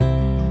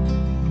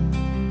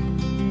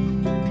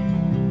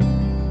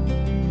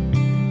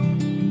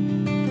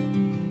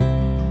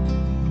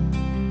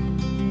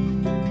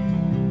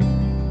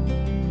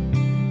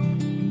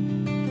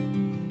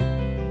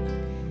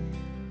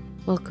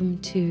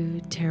Welcome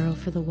to Tarot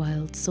for the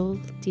Wild Soul,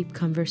 deep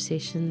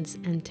conversations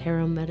and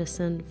tarot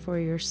medicine for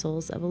your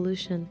soul's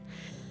evolution.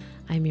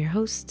 I'm your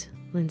host,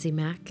 Lindsay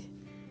Mack.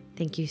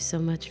 Thank you so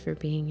much for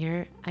being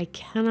here. I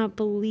cannot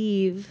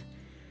believe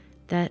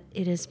that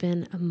it has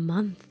been a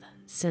month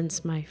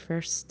since my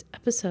first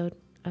episode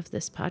of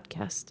this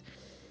podcast.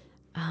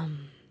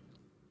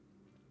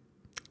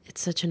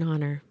 It's such an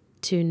honor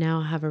to now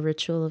have a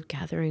ritual of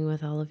gathering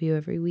with all of you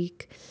every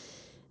week.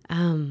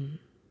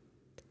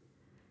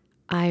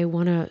 I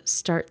want to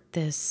start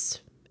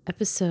this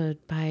episode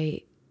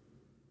by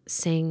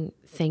saying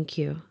thank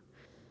you.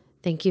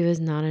 Thank you is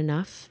not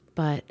enough,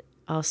 but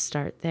I'll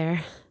start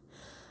there.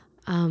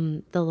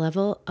 The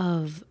level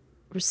of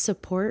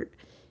support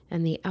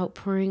and the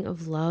outpouring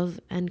of love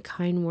and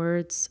kind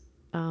words,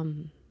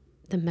 the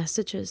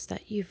messages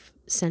that you've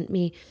sent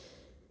me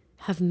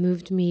have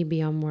moved me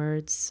beyond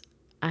words.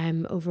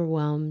 I'm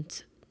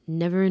overwhelmed.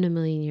 Never in a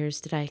million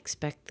years did I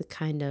expect the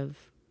kind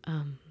of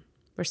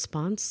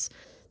response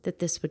that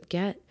this would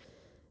get.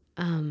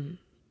 I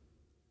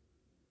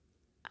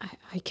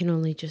can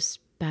only just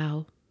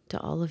bow to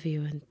all of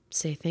you and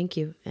say thank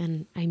you.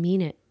 And I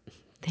mean it.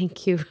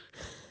 Thank you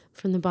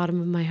from the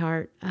bottom of my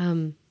heart.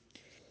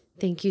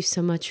 Thank you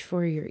so much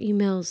for your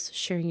emails,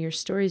 sharing your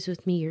stories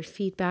with me, your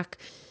feedback,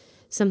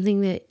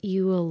 something that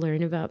you will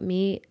learn about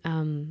me.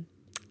 I'm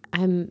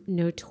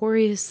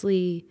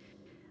notoriously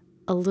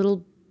a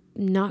little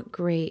not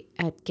great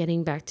at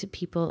getting back to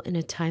people in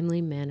a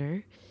timely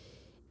manner.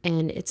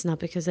 And it's not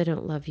because I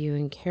don't love you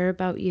and care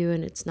about you,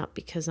 and it's not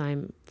because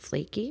I'm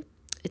flaky.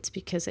 It's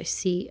because I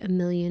see a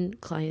million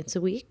clients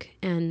a week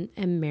and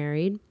am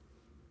married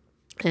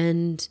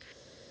and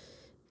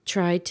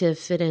try to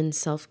fit in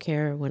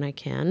self-care when I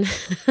can.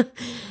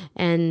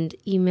 And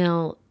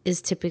email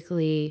is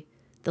typically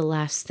the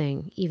last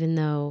thing, even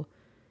though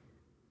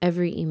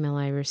every email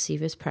I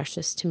receive is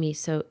precious to me.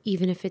 So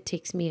even if it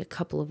takes me a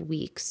couple of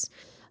weeks,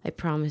 I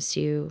promise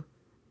you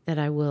that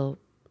I will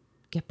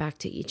get back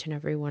to each and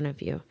every one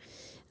of you.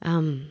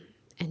 And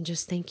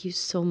just thank you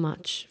so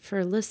much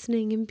for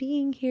listening and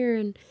being here.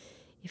 And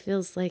it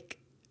feels like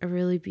a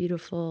really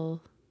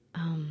beautiful,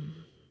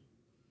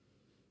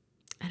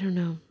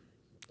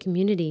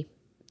 community.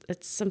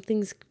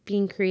 Something's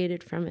being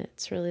created from it.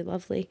 It's really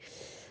lovely.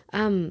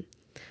 I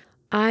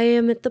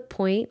am at the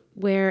point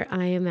where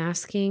I am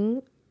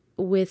asking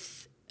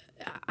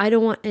I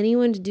don't want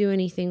anyone to do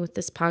anything with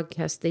this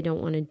podcast they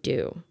don't want to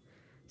do.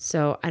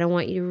 So I don't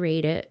want you to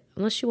rate it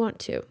unless you want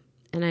to.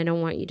 And I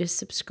don't want you to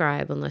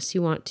subscribe unless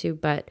you want to.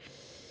 But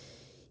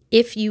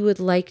if you would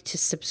like to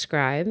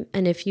subscribe,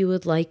 and if you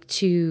would like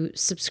to,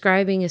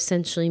 subscribing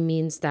essentially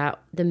means that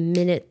the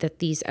minute that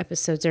these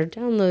episodes are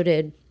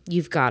downloaded,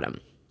 you've got them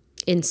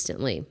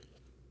instantly.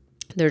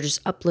 They're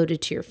just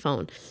uploaded to your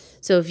phone.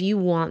 So if you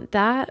want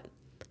that,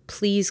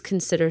 please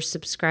consider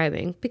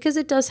subscribing, because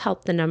it does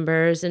help the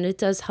numbers and it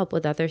does help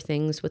with other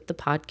things with the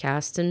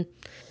podcast. And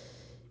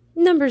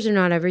numbers are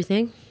not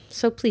everything,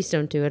 so please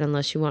don't do it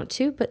unless you want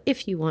to. But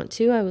if you want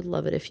to, I would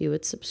love it if you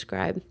would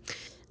subscribe.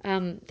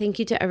 Thank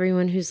you to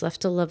everyone who's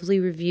left a lovely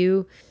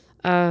review.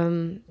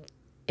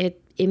 It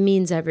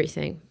means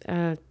everything.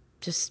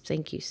 Just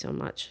thank you so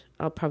much.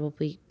 I'll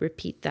probably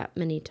repeat that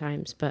many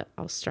times, but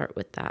I'll start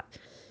with that.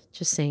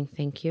 Just saying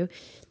thank you.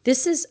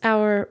 This is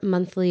my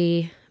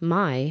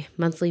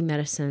monthly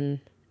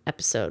medicine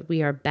episode.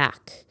 We are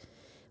back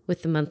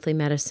with the monthly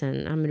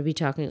medicine. I'm going to be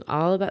talking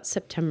all about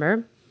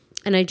September.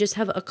 And I just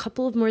have a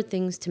couple of more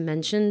things to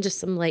mention, just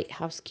some light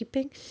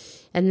housekeeping.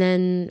 And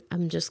then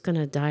I'm just going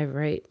to dive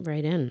right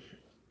in.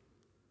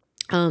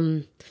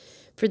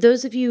 For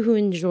those of you who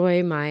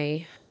enjoy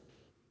my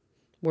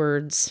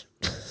words,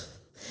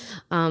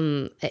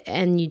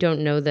 and you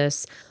don't know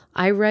this,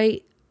 I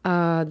write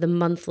the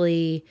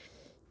monthly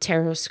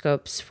tarot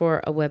scopes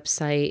for a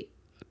website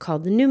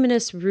called The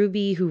Numinous.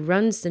 Ruby, who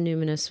runs The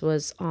Numinous,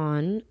 was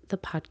on the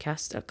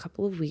podcast a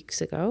couple of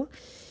weeks ago.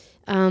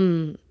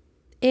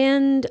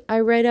 And I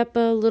write up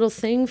a little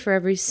thing for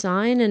every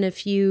sign. And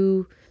if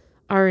you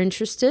are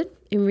interested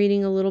in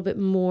reading a little bit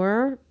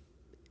more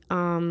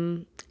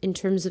in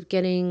terms of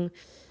getting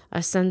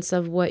a sense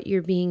of what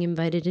you're being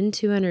invited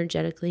into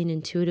energetically and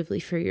intuitively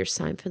for your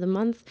sign for the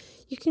month,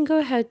 you can go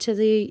ahead to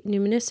the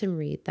Numinous and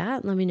read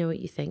that. Let me know what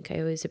you think. I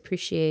always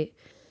appreciate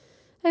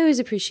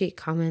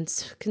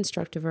comments,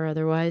 constructive or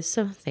otherwise.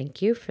 So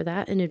thank you for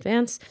that in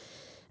advance.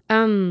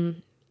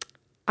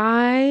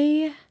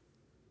 I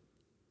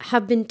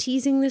have been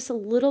teasing this a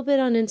little bit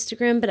on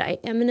Instagram, but I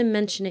am going to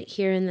mention it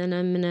here, and then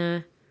I'm going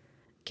to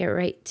get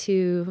right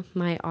to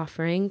my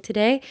offering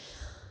today.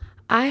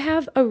 I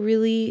have a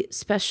really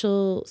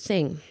special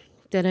thing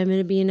that I'm going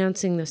to be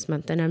announcing this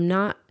month, and I'm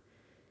not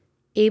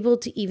able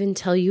to even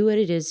tell you what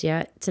it is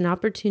yet. It's an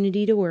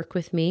opportunity to work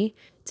with me.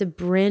 It's a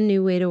brand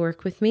new way to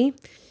work with me.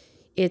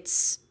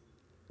 It's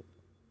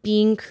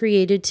being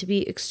created to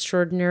be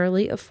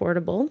extraordinarily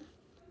affordable,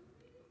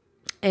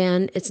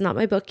 and it's not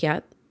my book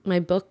yet. My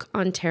book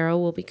on tarot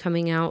will be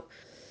coming out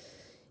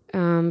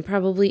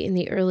probably in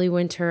the early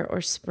winter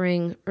or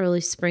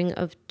early spring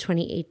of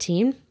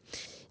 2018.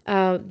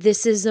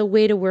 This is a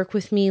way to work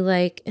with me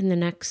like in the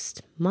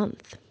next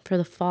month for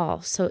the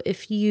fall. So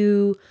if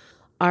you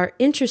are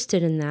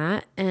interested in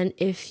that, and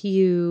if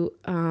you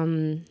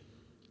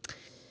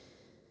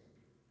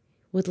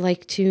would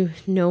like to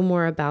know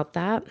more about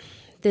that,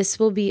 this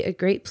will be a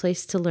great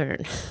place to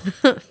learn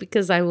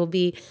because I will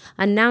be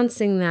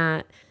announcing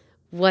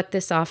what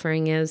this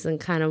offering is and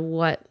kind of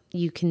what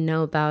you can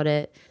know about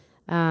it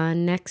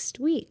next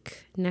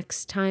week,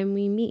 next time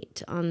we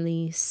meet on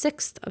the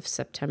 6th of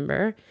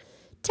September.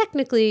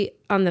 Technically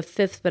on the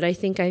 5th, but I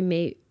think I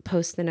may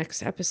post the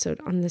next episode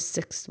on the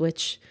 6th,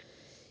 which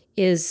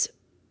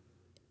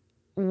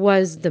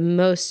was the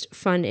most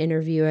fun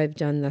interview I've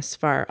done thus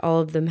far. All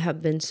of them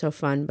have been so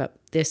fun, but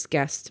this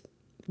guest,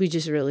 we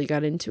just really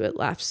got into it,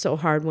 laughed so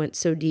hard, went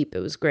so deep. It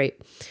was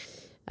great.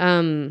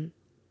 I've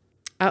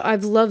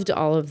loved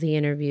all of the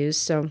interviews,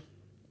 so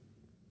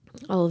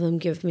all of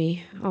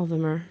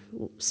them are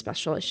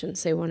special. I shouldn't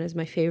say one is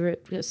my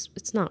favorite because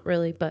it's not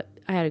really, but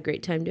I had a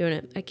great time doing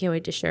it. I can't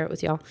wait to share it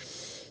with y'all.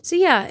 So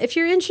yeah, if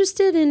you're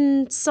interested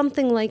in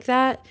something like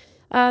that,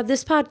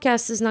 this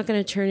podcast is not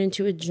going to turn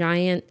into a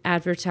giant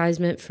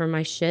advertisement for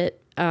my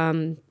shit.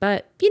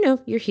 But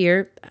you're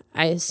here.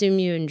 I assume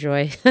you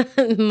enjoy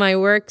my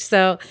work.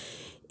 So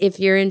if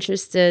you're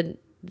interested,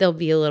 there'll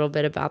be a little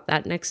bit about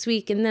that next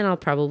week, and then I'll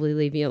probably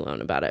leave you alone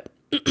about it.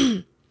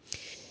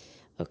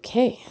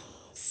 Okay.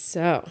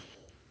 So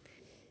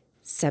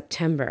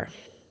September.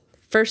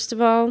 First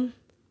of all,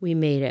 we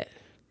made it.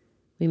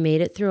 We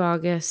made it through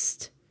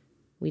August.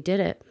 We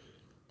did it.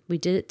 We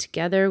did it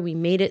together. We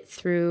made it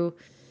through.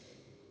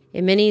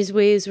 In many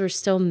ways, we're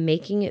still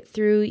making it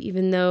through,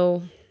 even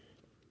though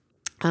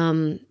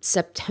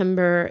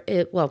September,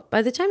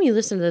 by the time you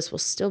listen to this, we'll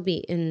still be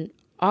in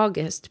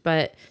August,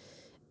 but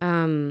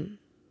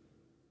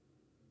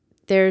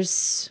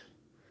there's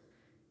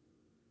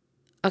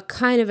a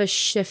kind of a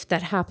shift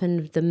that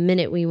happened the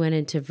minute we went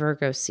into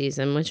Virgo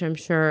season, which I'm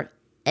sure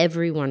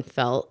everyone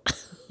felt.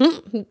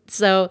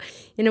 So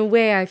in a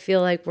way, I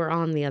feel like we're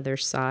on the other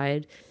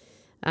side,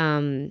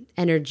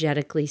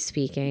 energetically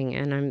speaking,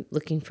 and I'm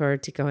looking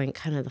forward to going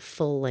kind of the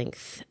full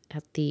length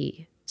at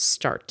the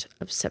start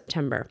of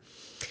September.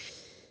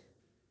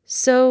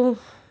 So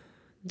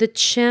the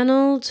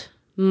channeled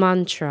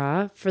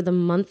mantra for the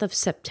month of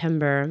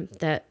September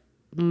that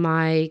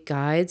my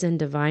guides and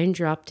divine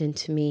dropped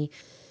into me,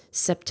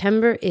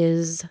 September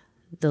is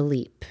the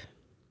leap.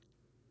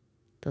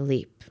 The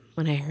leap.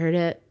 When I heard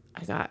it,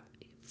 I got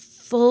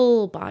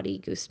full body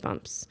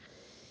goosebumps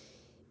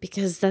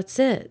because that's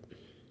it.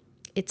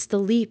 It's the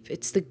leap.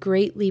 It's the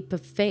great leap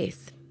of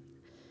faith.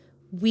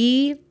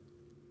 We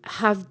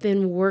have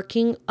been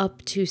working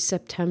up to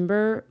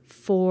September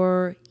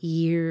for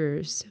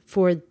years,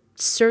 for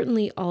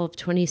certainly all of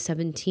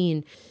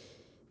 2017.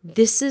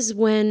 This is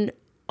when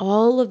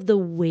all of the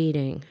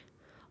waiting,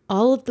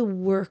 all of the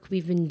work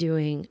we've been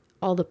doing,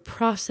 all the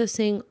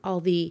processing, all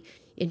the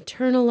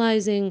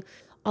internalizing,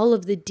 all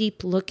of the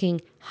deep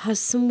looking has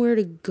somewhere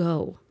to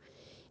go.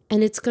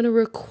 And it's going to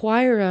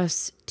require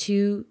us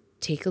to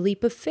take a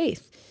leap of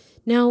faith.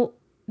 Now,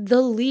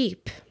 the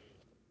leap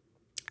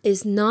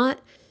is not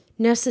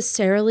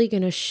necessarily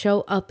going to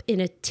show up in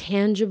a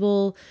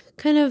tangible,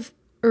 kind of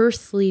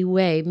earthly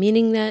way,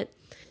 meaning that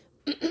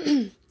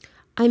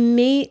I'm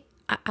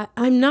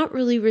not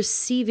really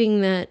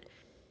receiving that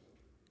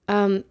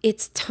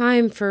it's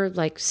time for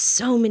like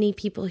so many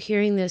people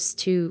hearing this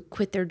to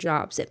quit their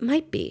jobs. It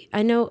might be.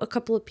 I know a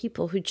couple of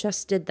people who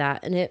just did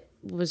that and it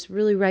was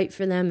really right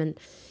for them. And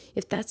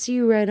if that's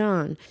you, right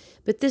on.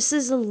 But this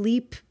is a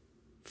leap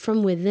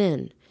from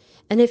within.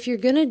 And if you're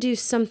going to do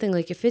something,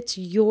 like if it's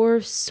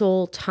your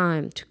soul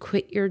time to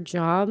quit your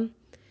job,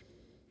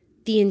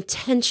 the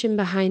intention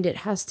behind it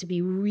has to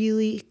be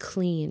really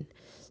clean.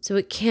 So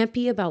it can't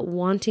be about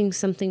wanting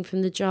something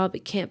from the job.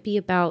 It can't be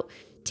about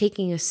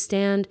taking a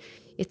stand.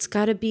 It's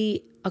got to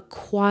be a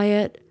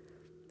quiet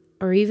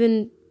or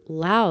even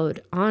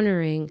loud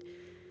honoring.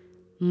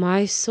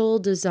 My soul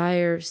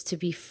desires to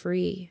be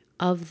free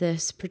of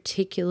this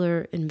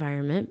particular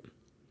environment.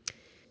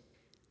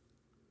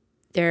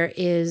 There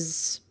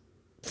is,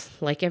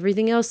 like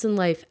everything else in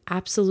life,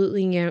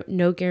 absolutely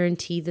no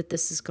guarantee that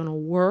this is going to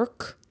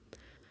work.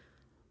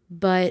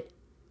 But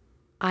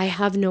I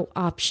have no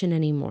option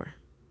anymore.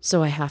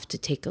 So I have to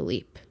take a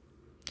leap.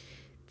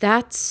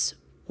 That's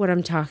what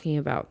I'm talking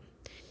about.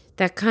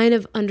 That kind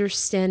of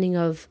understanding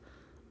of,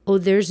 oh,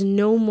 there's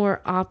no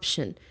more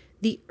option.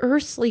 The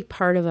earthly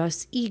part of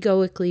us,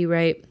 egoically,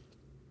 right?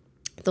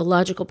 The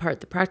logical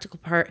part, the practical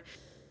part,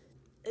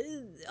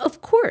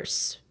 of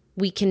course,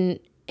 we can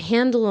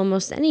handle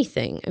almost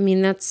anything. I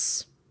mean,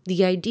 that's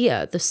the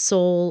idea. The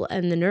soul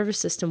and the nervous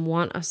system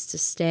want us to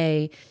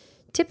stay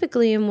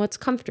typically in what's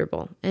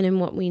comfortable and in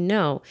what we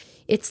know.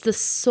 It's the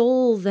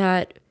soul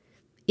that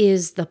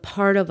is the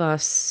part of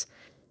us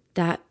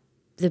that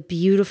the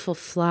beautiful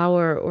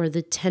flower or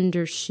the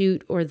tender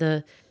shoot or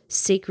the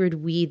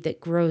sacred weed that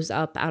grows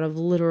up out of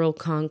literal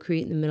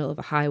concrete in the middle of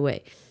a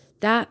highway.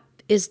 That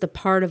is the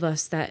part of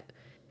us that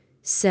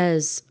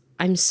says,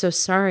 I'm so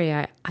sorry.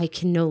 I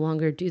can no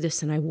longer do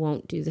this and I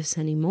won't do this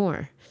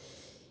anymore.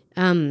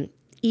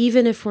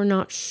 Even if we're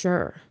not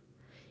sure,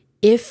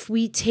 if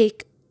we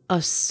take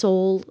a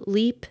soul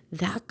leap,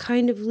 that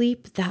kind of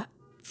leap, that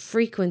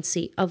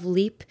frequency of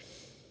leap,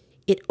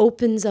 it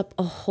opens up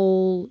a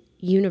whole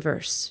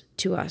universe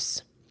to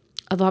us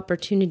of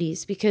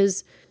opportunities.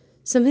 Because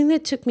something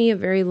that took me a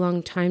very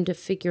long time to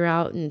figure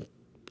out, and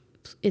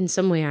in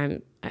some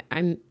way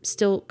I'm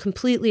still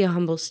completely a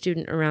humble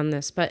student around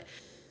this, but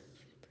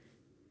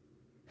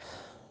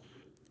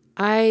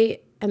I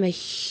am a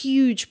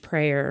huge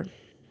prayer.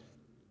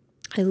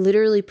 I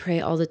literally pray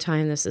all the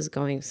time. This is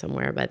going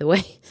somewhere, by the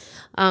way.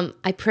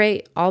 I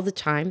pray all the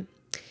time.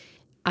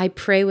 I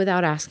pray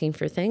without asking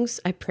for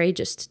things. I pray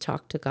just to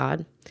talk to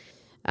God.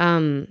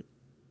 And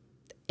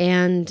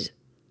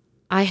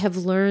I have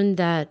learned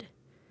that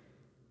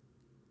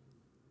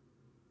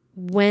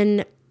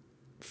when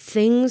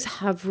things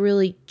have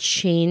really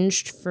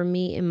changed for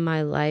me in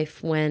my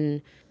life,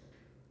 when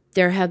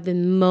there have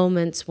been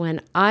moments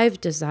when I've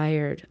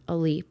desired a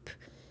leap,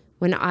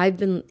 when I've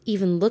been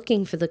even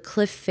looking for the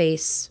cliff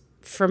face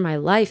for my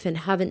life and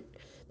haven't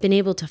been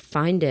able to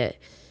find it,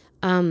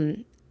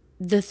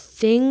 the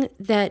thing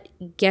that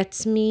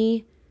gets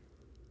me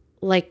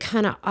like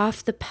kind of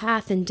off the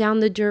path and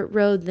down the dirt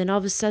road, then all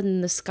of a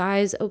sudden the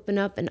skies open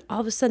up and all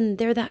of a sudden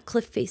there that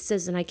cliff face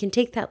is and I can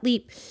take that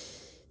leap.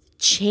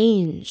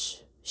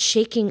 Change,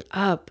 shaking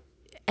up,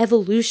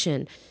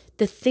 evolution.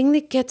 The thing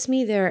that gets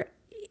me there,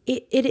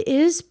 it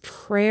is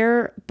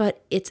prayer,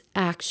 but it's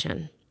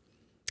action.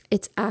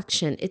 It's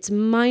action. It's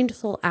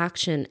mindful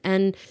action.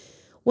 And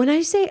when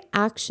I say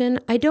action,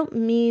 I don't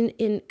mean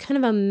in kind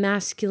of a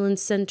masculine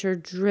center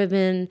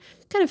driven,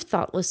 kind of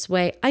thoughtless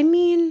way. I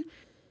mean,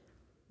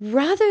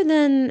 rather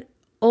than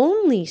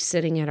only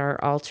sitting at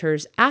our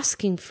altars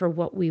asking for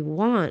what we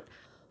want,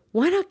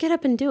 why not get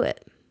up and do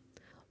it?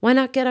 Why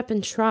not get up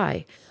and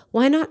try?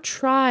 Why not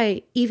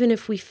try even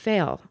if we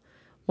fail?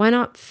 Why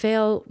not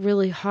fail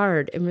really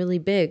hard and really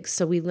big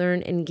so we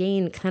learn and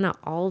gain kind of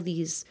all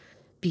these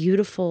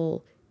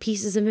beautiful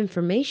pieces of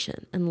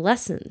information and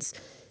lessons?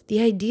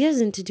 The idea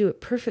isn't to do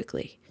it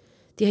perfectly.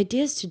 The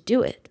idea is to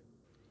do it.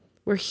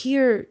 We're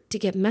here to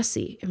get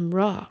messy and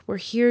raw. We're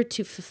here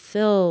to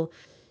fulfill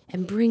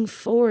and bring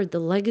forward the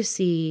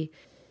legacy,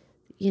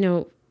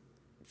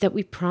 that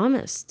we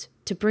promised,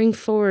 to bring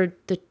forward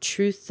the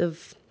truth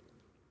of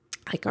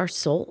like our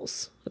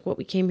souls, like what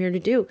we came here to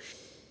do.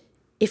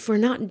 If we're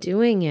not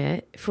doing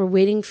it, if we're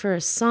waiting for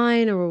a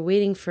sign or we're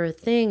waiting for a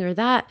thing or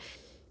that,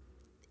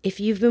 if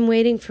you've been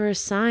waiting for a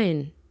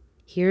sign,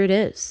 here it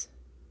is.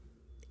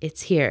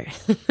 It's here.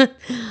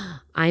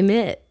 I'm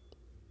it.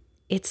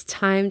 It's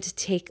time to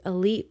take a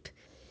leap,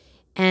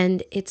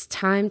 and it's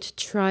time to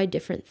try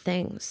different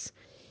things.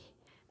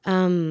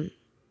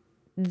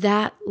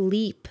 That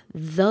leap,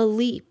 the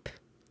leap,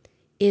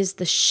 is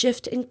the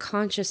shift in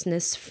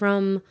consciousness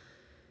from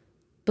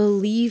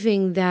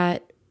believing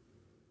that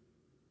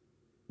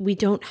we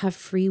don't have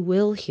free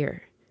will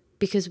here,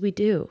 because we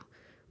do.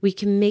 We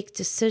can make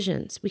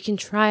decisions. We can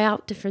try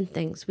out different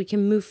things. We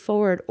can move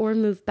forward or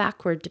move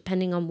backward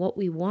depending on what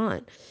we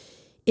want.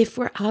 If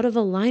we're out of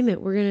alignment,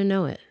 we're going to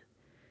know it.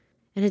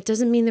 And it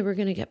doesn't mean that we're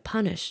going to get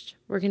punished.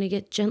 We're going to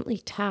get gently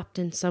tapped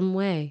in some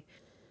way.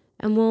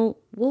 And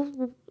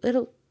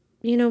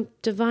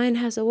divine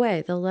has a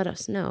way. They'll let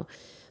us know.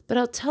 But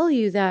I'll tell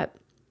you that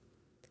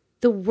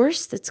the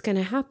worst that's going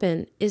to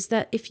happen is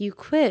that if you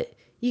quit,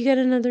 you get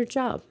another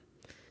job.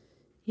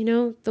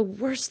 The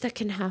worst that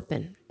can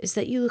happen is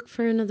that you look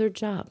for another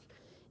job.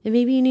 And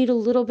maybe you need a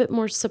little bit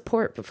more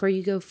support before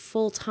you go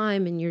full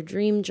time in your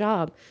dream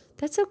job.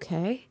 That's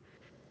okay.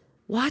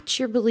 Watch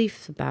your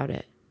beliefs about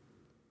it.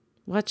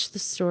 Watch the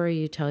story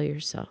you tell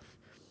yourself.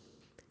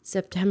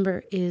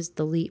 September is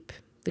the leap,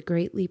 the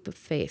great leap of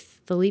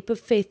faith. The leap of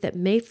faith that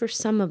may for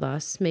some of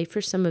us, may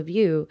for some of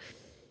you,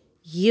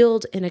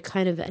 yield in a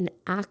kind of an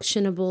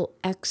actionable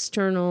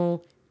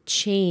external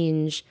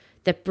change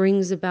that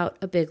brings about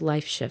a big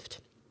life shift.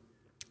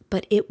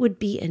 But it would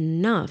be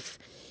enough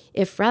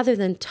if, rather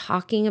than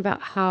talking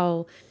about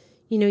how,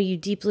 you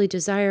deeply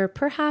desire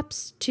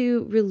perhaps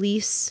to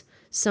release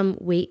some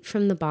weight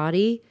from the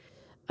body,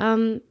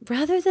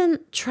 rather than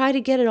try to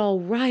get it all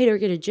right or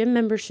get a gym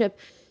membership,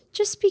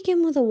 just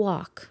begin with a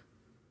walk.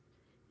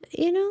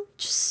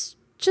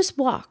 Just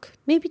walk.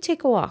 Maybe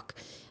take a walk.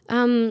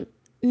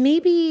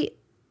 Maybe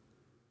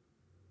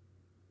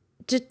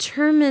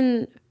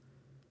determine,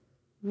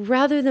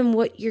 rather than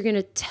what you're going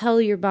to tell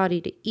your body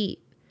to eat,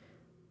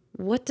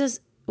 what's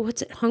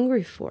it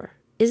hungry for?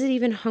 Is it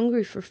even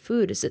hungry for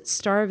food? Is it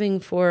starving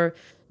for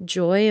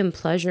joy and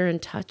pleasure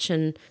and touch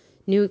and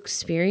new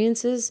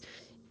experiences?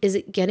 Is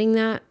it getting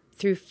that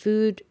through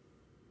food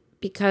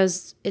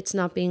because it's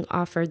not being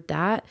offered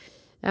that?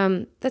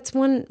 That's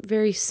one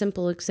very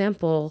simple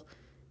example,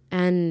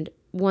 and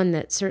one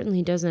that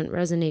certainly doesn't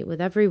resonate with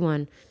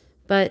everyone.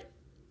 But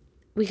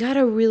we got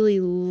to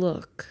really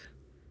look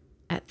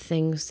at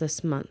things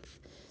this month.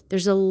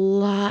 There's a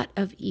lot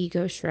of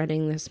ego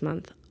shredding this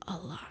month. A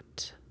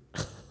lot.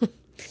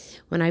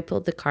 when I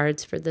pulled the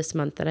cards for this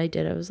month that I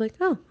did, I was like,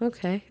 oh,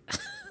 okay.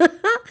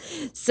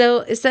 So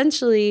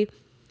essentially,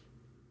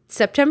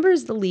 September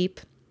is the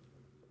leap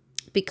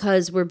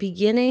because we're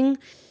beginning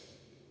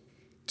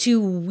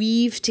to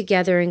weave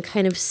together and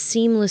kind of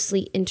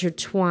seamlessly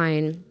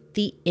intertwine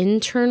the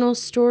internal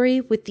story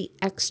with the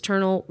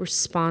external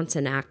response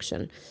and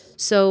action.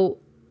 So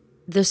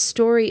the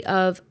story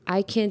of,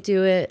 I can't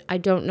do it, I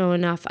don't know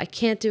enough, I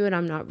can't do it,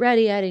 I'm not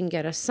ready, I didn't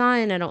get a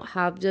sign, I don't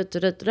have da da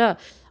da da,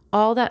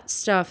 all that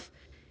stuff,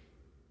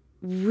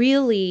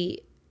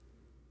 really,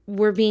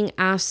 we're being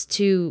asked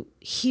to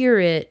hear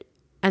it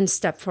and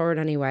step forward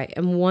anyway.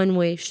 In one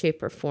way,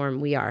 shape, or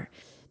form, we are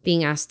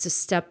being asked to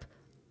step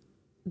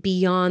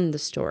beyond the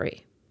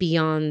story,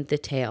 beyond the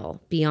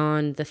tale,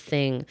 beyond the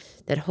thing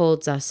that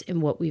holds us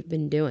in what we've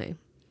been doing.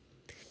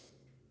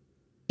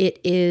 It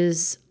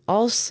is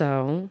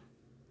also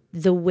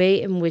the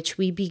way in which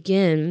we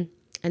begin,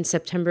 and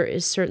September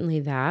is certainly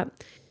that,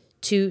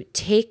 to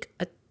take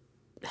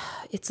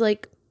it's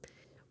like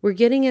we're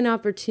getting an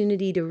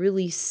opportunity to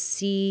really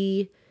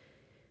see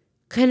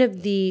kind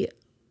of the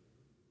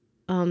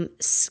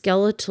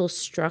skeletal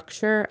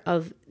structure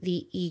of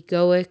the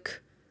egoic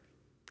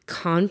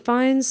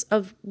confines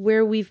of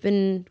where we've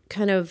been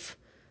kind of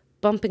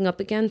bumping up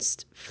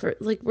against. For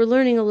like, we're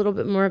learning a little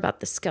bit more about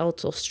the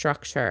skeletal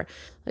structure.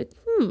 Like,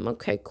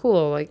 okay,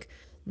 cool. Like,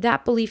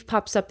 that belief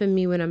pops up in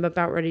me when I'm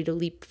about ready to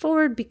leap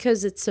forward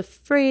because it's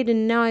afraid,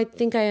 and now I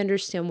think I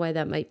understand why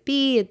that might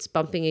be. It's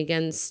bumping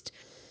against,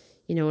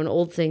 an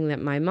old thing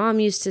that my mom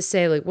used to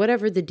say, like,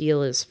 whatever the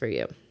deal is for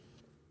you.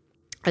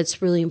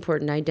 It's really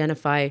important to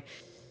identify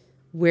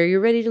where you're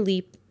ready to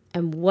leap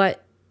and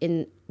what,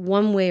 in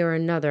one way or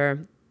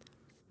another,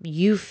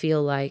 you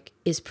feel like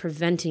is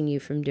preventing you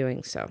from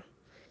doing so.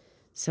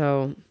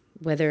 So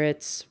whether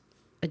it's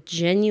a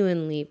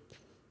genuine leap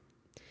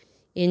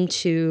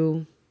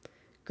into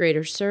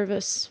greater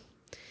service,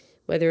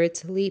 whether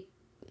it's a leap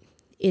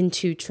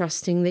into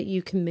trusting that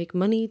you can make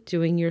money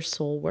doing your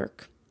soul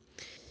work.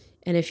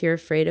 And if you're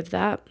afraid of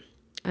that,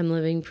 I'm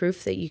living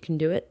proof that you can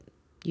do it.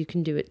 You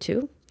can do it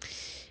too.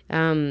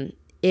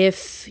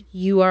 If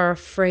you are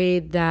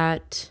afraid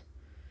that,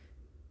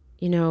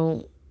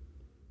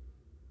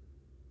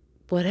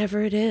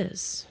 whatever it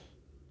is,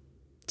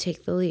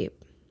 take the leap.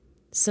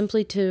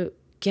 Simply to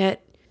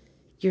get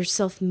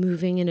yourself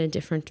moving in a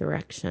different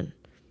direction.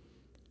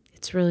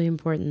 It's really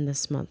important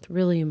this month,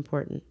 really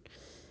important.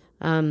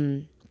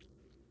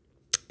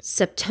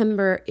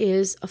 September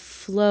is a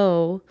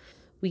flow.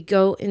 We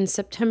go in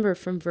September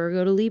from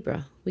Virgo to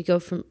Libra. We go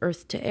from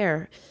earth to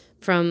air,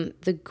 from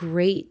the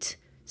great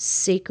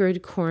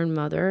sacred corn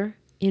mother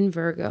in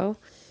Virgo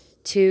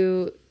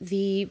to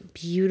the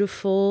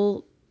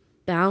beautiful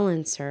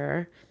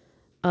balancer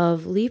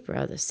of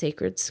Libra, the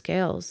sacred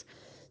scales.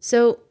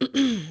 So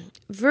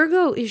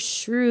Virgo is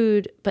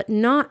shrewd, but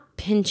not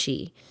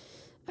pinchy.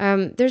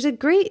 There's a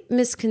great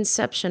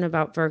misconception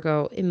about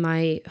Virgo, in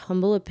my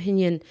humble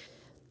opinion.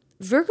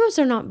 Virgos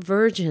are not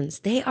virgins.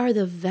 They are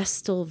the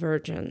Vestal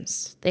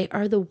virgins. They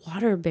are the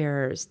water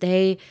bearers.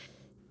 They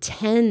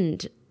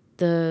tend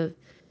the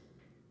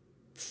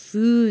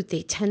food.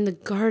 They tend the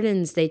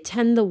gardens. They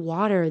tend the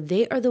water.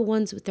 They are the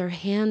ones with their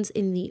hands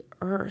in the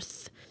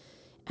earth.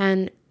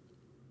 And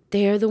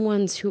they are the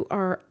ones who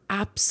are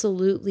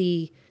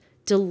absolutely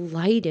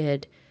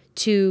delighted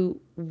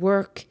to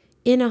work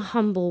in a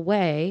humble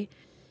way.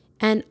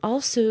 And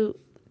also,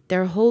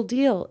 their whole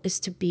deal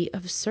is to be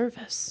of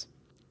service.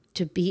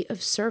 To be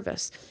of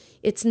service.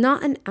 It's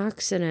not an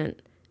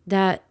accident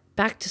that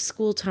back to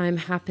school time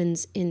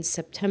happens in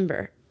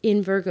September,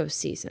 in Virgo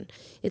season.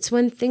 It's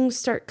when things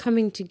start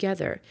coming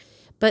together.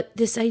 But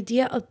this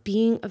idea of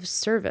being of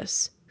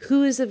service,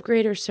 who is of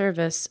greater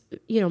service?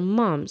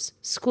 Moms,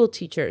 school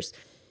teachers,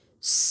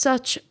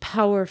 such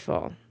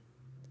powerful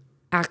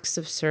acts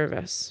of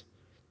service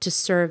to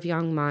serve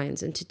young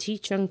minds and to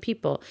teach young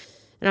people.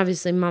 And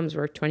obviously moms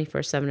work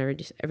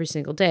 24/7 every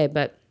single day,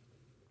 but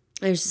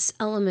there's this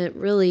element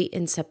really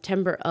in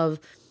September of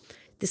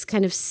this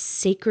kind of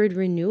sacred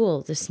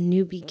renewal, this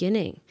new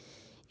beginning.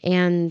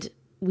 And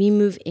we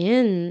move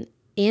in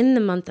the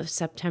month of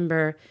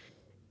September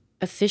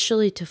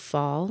officially to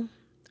fall,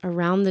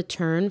 around the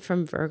turn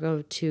from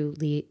Virgo to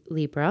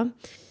Libra,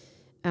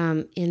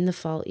 in the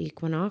fall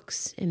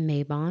equinox in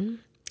Mabon.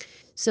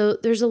 So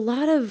there's a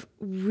lot of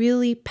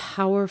really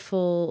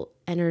powerful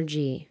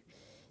energy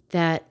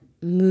that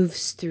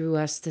moves through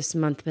us this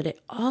month, but it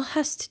all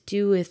has to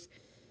do with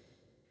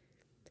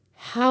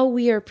how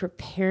we are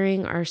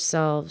preparing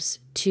ourselves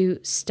to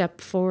step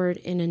forward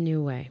in a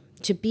new way,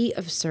 to be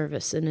of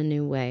service in a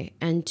new way,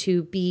 and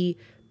to be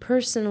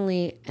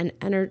personally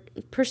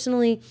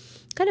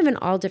kind of in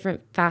all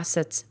different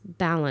facets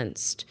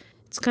balanced.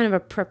 It's kind of a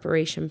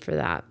preparation for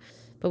that.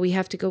 But we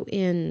have to go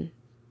in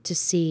to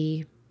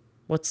see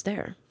what's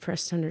there for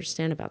us to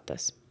understand about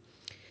this.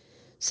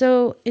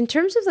 So in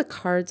terms of the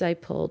cards I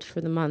pulled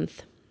for the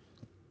month,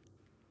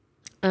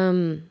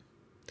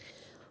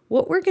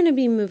 what we're going to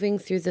be moving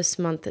through this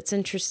month, it's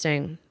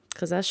interesting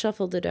because I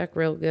shuffled the deck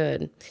real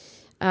good.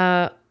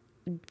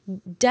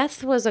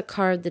 Death was a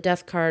card, the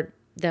death card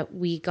that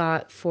we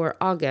got for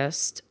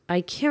August.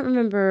 I can't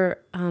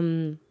remember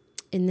in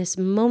this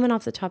moment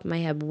off the top of my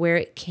head where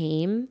it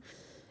came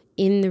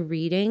in the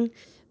reading,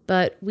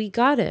 but we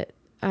got it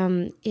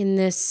in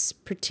this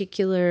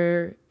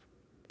particular,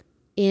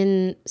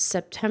 in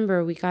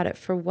September, we got it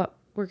for what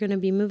we're going to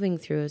be moving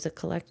through as a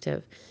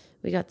collective.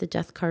 We got the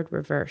death card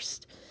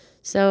reversed.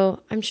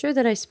 So I'm sure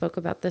that I spoke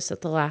about this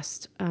at the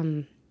last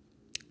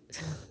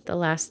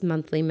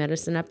monthly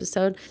medicine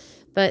episode,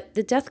 but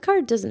the death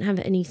card doesn't have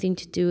anything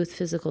to do with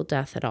physical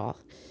death at all.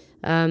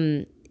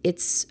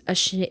 It's a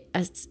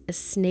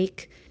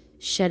snake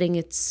shedding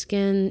its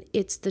skin.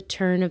 It's the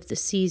turn of the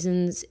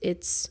seasons.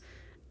 It's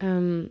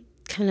kind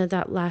of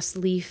that last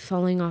leaf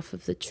falling off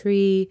of the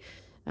tree.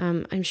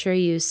 I'm sure I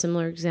use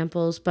similar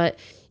examples, but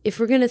if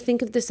we're going to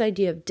think of this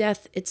idea of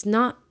death, it's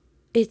not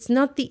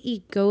the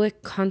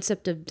egoic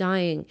concept of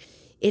dying.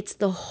 It's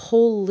the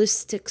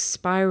holistic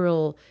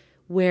spiral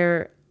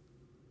where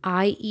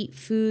I eat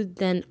food,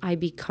 then I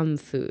become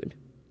food.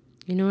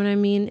 You know what I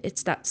mean?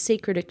 It's that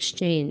sacred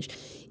exchange.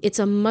 It's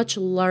a much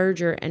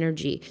larger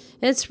energy.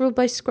 And it's ruled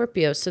by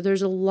Scorpio. So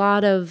there's a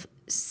lot of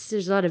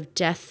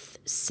death,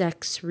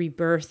 sex,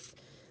 rebirth,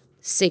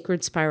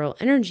 sacred spiral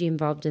energy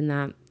involved in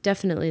that.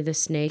 Definitely the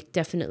snake,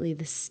 definitely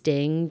the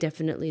sting,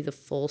 definitely the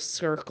full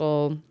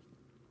circle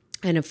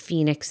and a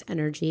phoenix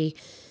energy.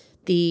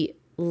 The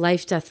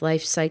life, death,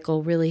 life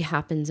cycle really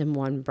happens in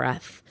one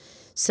breath.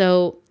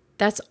 So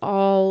that's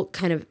all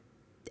kind of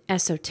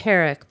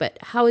esoteric, but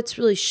how it's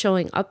really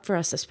showing up for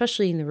us,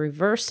 especially in the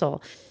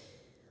reversal.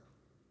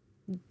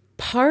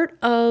 Part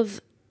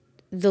of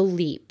the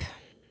leap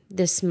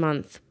this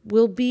month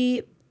will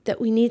be that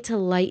we need to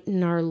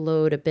lighten our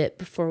load a bit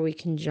before we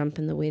can jump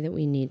in the way that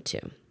we need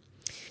to.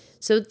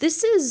 So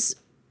this is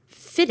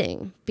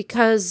fitting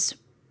because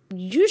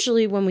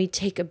usually when we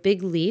take a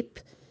big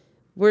leap,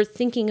 we're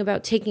thinking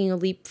about taking a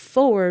leap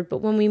forward, but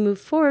when we move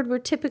forward, we're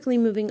typically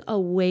moving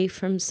away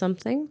from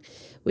something,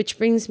 which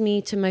brings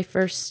me to my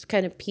first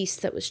kind of piece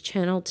that was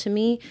channeled to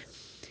me.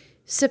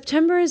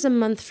 September is a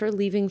month for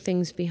leaving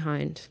things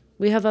behind.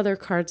 We have other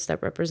cards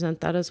that represent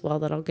that as well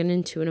that I'll get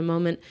into in a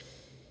moment.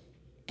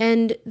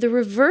 And the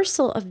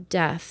reversal of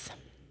death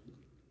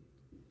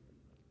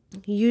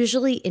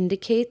usually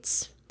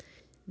indicates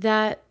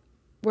that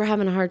we're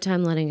having a hard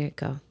time letting it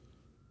go.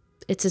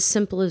 It's as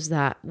simple as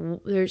that.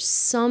 There's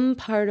some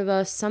part of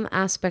us, some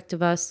aspect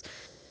of us,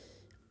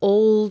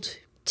 old,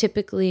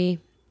 typically,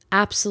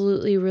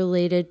 absolutely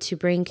related to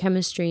brain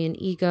chemistry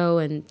and ego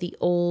and the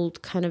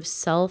old kind of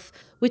self,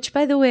 which,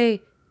 by the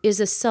way, is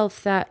a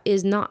self that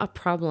is not a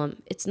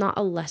problem. It's not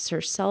a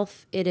lesser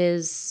self. It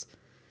is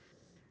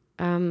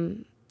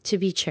to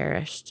be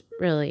cherished,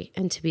 really,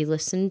 and to be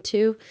listened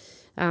to.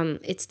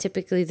 It's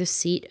typically the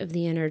seat of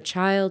the inner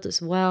child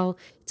as well.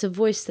 It's a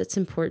voice that's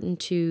important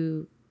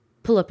to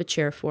pull up a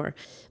chair for.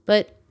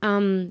 But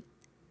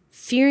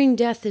fearing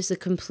death is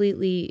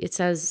it's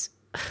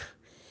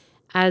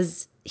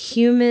as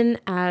human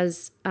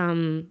as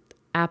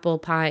apple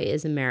pie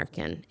is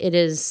American. It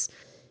is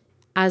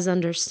as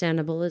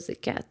understandable as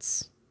it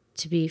gets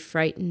to be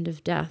frightened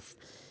of death,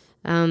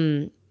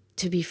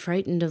 to be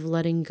frightened of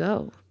letting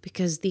go,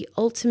 because the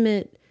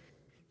ultimate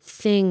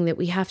thing that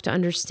we have to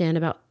understand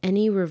about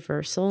any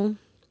reversal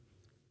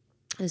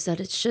is that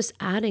it's just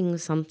adding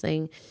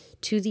something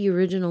to the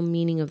original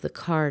meaning of the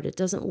card. It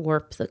doesn't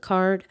warp the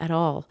card at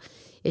all.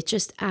 It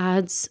just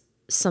adds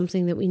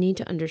something that we need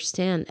to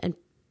understand and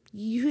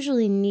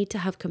usually need to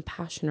have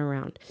compassion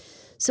around.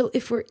 So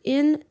if we're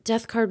in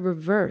death card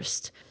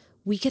reversed,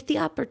 we get the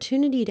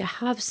opportunity to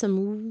have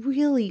some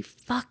really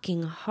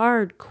fucking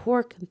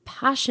hardcore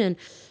compassion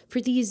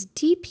for these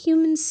deep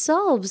human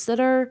selves that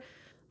are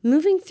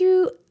moving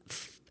through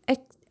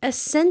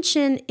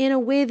ascension in a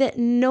way that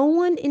no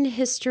one in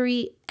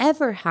history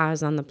ever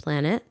has on the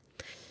planet.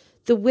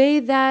 The way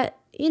that,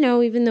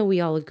 even though we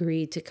all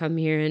agreed to come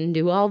here and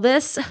do all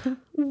this,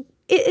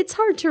 it's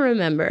hard to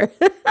remember.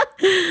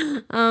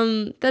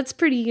 That's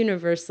pretty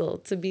universal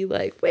to be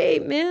like,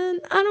 wait, man,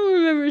 I don't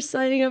remember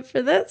signing up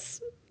for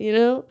this,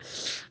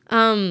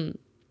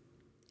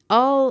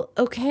 all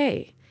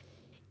okay.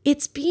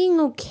 It's being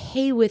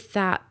okay with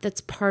that. That's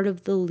part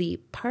of the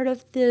leap, part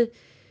of the,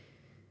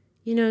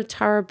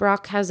 Tara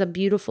Brach has a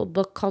beautiful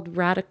book called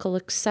Radical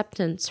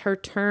Acceptance. Her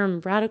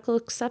term, radical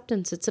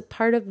acceptance, it's a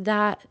part of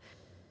that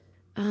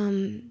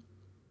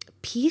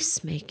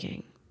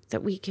peacemaking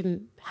that we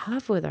can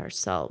have with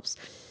ourselves.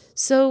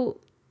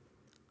 So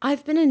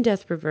I've been in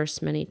death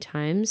reverse many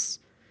times,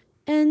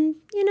 and,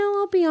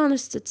 I'll be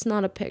honest, it's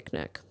not a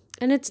picnic.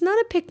 And it's not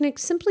a picnic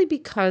simply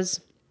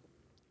because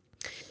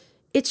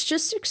it's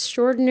just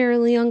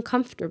extraordinarily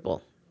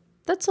uncomfortable.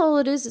 That's all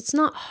it is. It's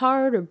not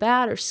hard or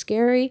bad or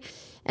scary.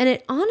 And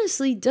it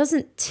honestly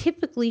doesn't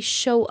typically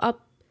show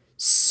up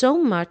so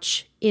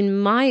much in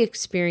my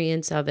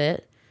experience of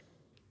it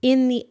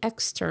in the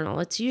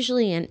external. It's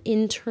usually an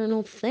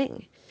internal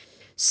thing.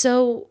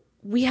 So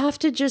we have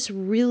to just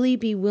really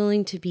be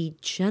willing to be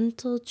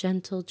gentle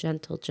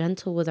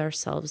with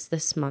ourselves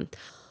this month.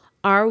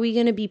 Are we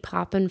going to be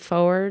popping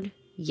forward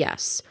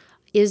Yes.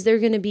 Is there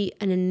going to be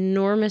an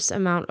enormous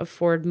amount of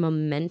forward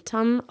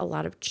momentum, a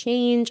lot of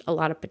change, a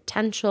lot of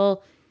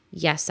potential?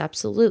 Yes,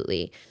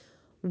 absolutely.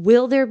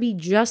 Will there be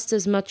just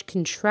as much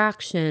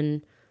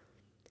contraction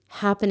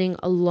happening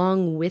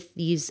along with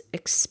these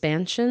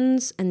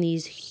expansions and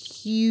these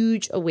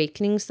huge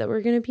awakenings that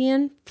we're going to be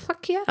in?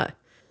 Fuck yeah.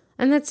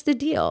 And that's the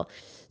deal.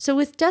 So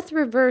with Death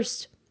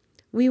Reversed,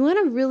 we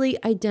want to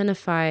really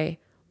identify,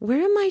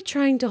 where am I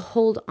trying to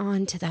hold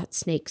on to that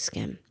snake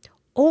skin?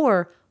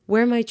 Or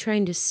where am I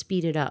trying to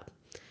speed it up?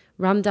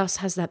 Ram Dass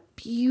has that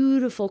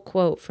beautiful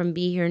quote from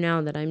Be Here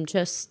Now that I'm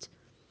just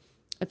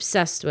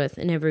obsessed with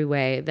in every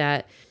way,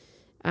 that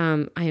I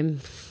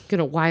am going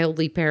to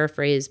wildly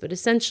paraphrase, but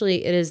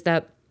essentially it is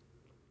that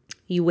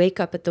you wake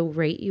up at the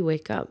rate you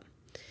wake up.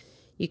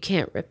 You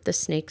can't rip the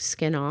snake's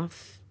skin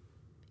off.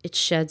 It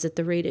sheds at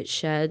the rate it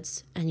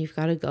sheds, and you've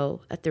got to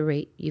go at the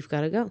rate you've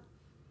got to go.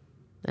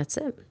 That's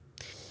it.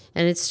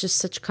 And it's just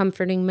such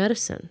comforting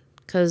medicine,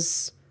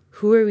 because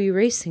who are we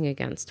racing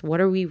against?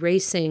 What are we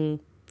racing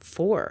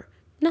for?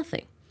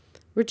 Nothing.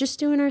 We're just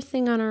doing our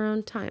thing on our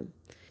own time.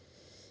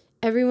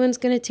 Everyone's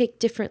going to take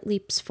different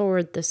leaps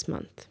forward this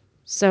month.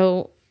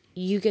 So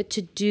you get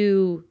to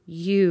do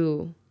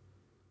you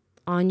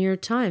on your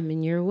time,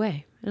 in your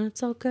way. And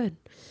it's all good.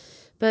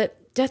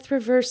 But Death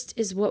Reversed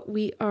is what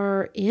we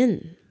are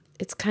in.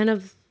 It's kind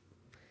of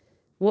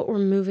what we're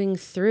moving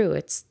through.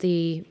 It's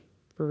the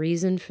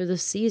reason for the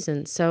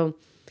season. So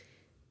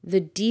the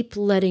deep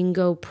letting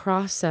go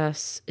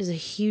process is a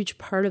huge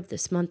part of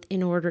this month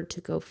in order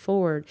to go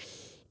forward.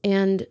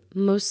 And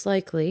most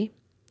likely,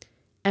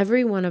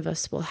 every one of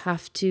us will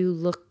have to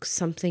look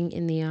something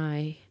in the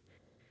eye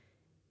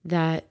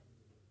that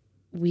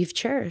we've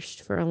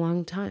cherished for a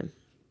long time,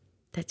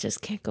 that just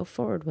can't go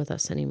forward with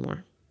us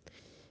anymore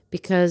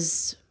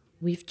because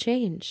we've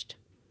changed.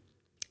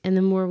 And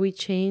the more we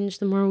change,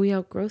 the more we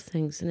outgrow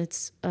things. And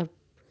it's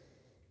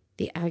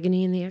the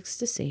agony and the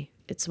ecstasy.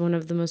 It's one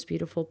of the most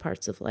beautiful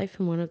parts of life,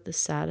 and one of the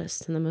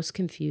saddest and the most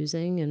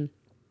confusing, and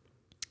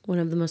one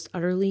of the most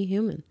utterly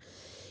human.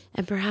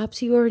 And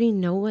perhaps you already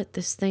know what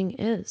this thing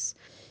is.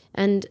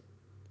 And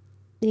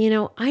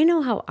I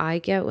know how I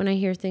get when I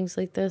hear things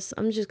like this.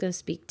 I'm just going to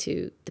speak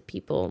to the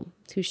people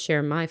who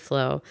share my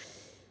flow.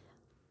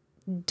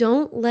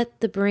 Don't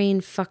let the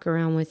brain fuck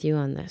around with you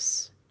on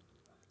this.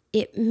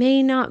 It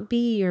may not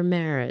be your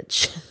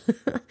marriage.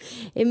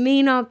 It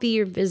may not be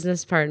your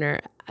business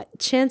partner.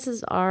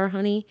 Chances are,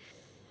 honey,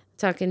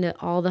 talking to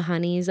all the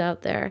honeys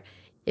out there,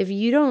 if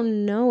you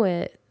don't know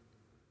it,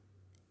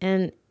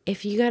 and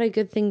if you got a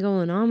good thing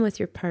going on with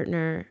your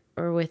partner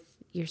or with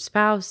your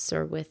spouse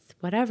or with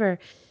whatever,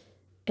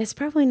 it's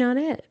probably not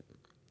it.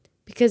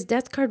 Because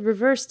Death Card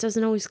Reverse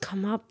doesn't always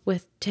come up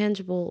with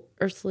tangible,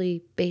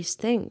 earthly based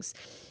things.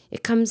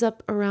 It comes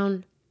up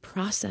around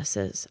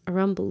processes,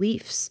 around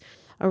beliefs,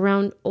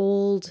 around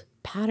old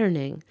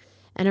patterning,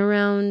 and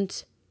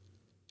around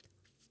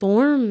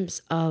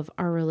forms of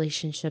our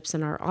relationships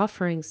and our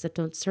offerings that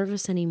don't serve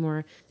us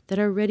anymore, that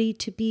are ready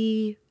to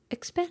be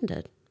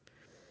expanded.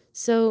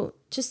 So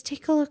just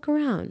take a look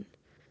around.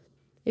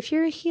 If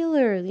you're a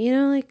healer,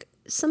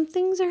 some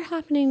things are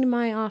happening to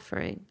my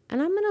offering,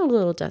 and I'm in a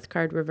little Death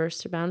Card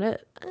Reversed about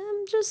it.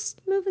 I'm just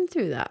moving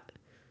through that,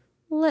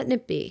 letting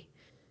it be.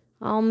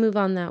 I'll move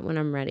on that when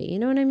I'm ready. You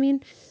know what I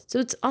mean? So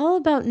it's all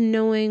about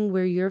knowing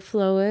where your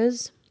flow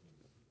is,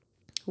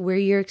 where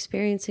you're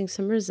experiencing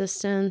some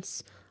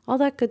resistance, all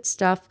that good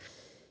stuff,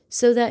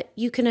 so that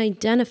you can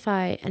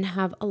identify and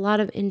have a lot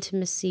of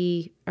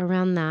intimacy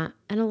around that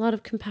and a lot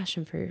of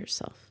compassion for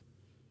yourself.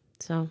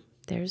 So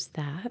there's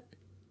that.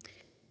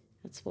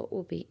 That's what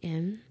we'll be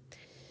in.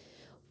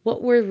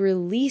 What we're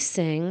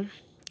releasing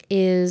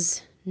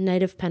is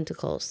Knight of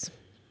Pentacles.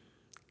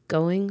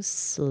 Going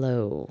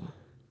slow.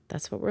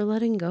 That's what we're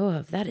letting go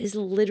of. That is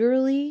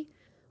literally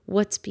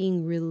what's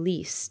being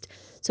released.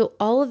 So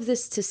all of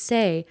this to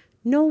say,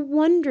 no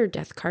wonder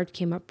Death Card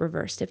came up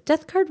reversed. If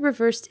Death Card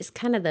Reversed is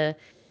kind of the,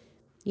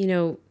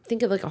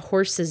 think of like a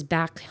horse's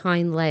back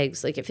hind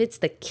legs. Like if it's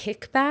the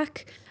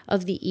kickback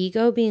of the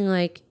ego being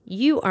like,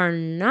 you are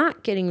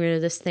not getting rid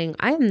of this thing.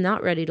 I am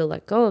not ready to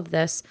let go of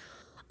this.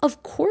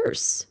 Of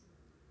course,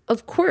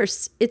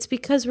 it's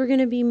because we're going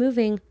to be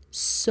moving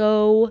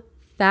so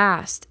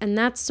fast. And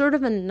that's sort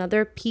of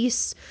another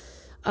piece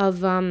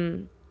of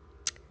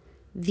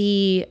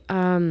the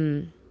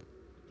kind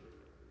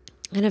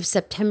of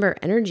September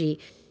energy.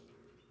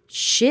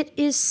 Shit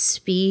is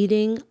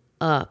speeding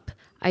up.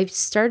 I've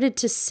started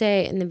to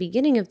say in the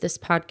beginning of this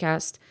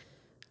podcast,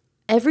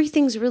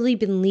 everything's really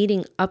been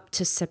leading up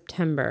to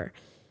September.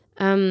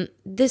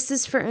 This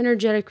is for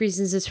energetic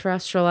reasons. It's for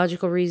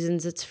astrological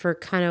reasons. It's for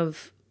kind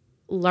of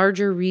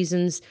larger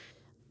reasons,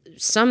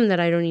 some that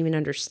I don't even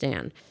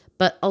understand.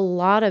 But a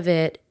lot of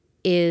it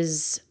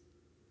is,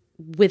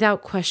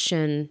 without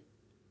question,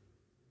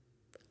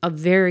 a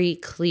very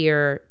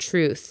clear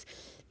truth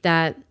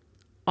that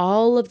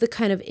all of the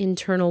kind of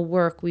internal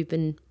work we've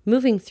been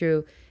moving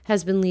through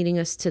has been leading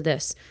us to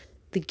this.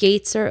 The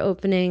gates are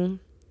opening.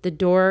 The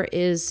door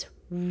is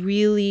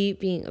really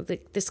being,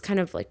 this kind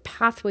of like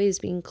pathway is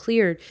being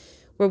cleared,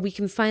 where we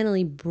can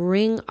finally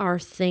bring our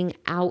thing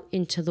out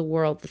into the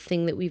world, the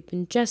thing that we've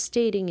been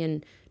gestating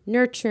and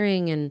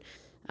nurturing, and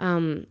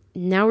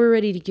now we're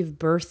ready to give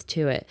birth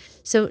to it.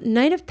 So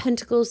Knight of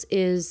Pentacles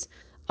is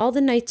all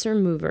the knights are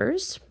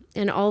movers,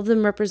 and all of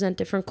them represent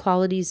different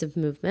qualities of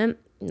movement.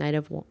 Knight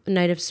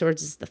of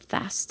Swords is the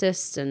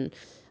fastest, and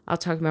I'll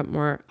talk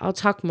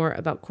more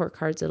about court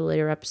cards at a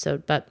later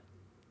episode, but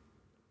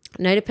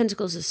Knight of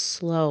Pentacles is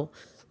slow,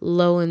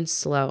 low and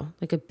slow,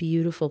 like a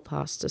beautiful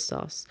pasta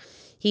sauce.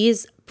 He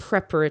is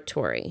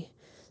preparatory.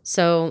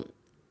 So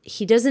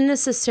he doesn't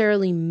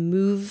necessarily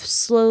move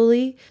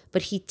slowly,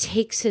 but he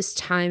takes his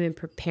time in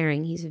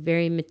preparing. He's a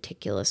very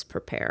meticulous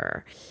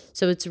preparer.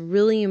 So it's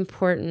really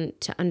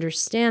important to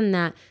understand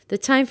that the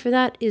time for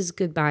that is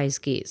goodbye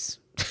skis.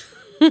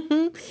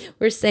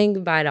 We're saying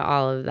goodbye to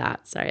all of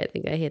that. Sorry, I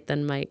think I hit the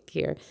mic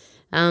here.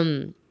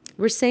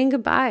 We're saying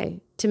goodbye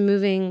to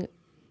moving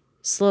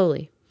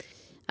slowly.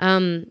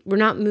 We're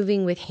not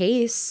moving with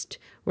haste.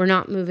 We're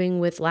not moving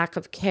with lack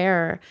of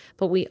care,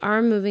 but we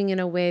are moving in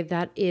a way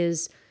that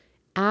is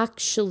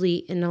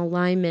actually in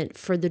alignment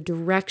for the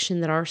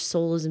direction that our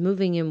soul is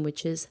moving in,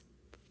 which is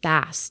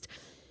fast.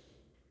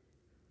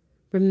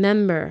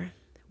 Remember,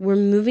 we're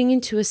moving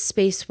into a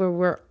space where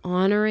we're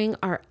honoring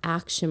our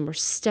action. We're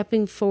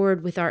stepping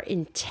forward with our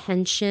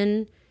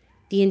intention,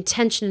 the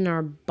intention in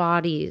our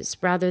bodies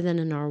rather than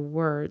in our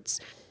words.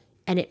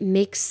 And it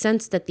makes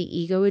sense that the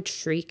ego would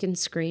shriek and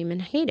scream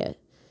and hate it.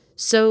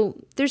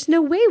 So there's no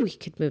way we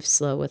could move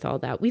slow with all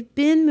that. We've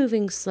been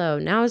moving slow.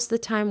 Now is the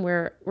time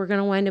where we're going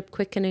to wind up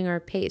quickening our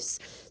pace.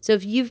 So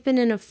if you've been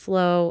in a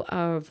flow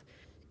of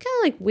kind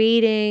of like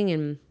waiting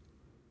and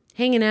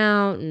hanging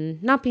out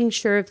and not being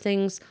sure of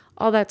things,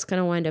 all that's going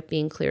to wind up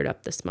being cleared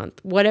up this month.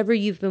 Whatever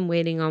you've been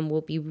waiting on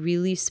will be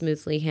really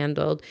smoothly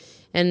handled.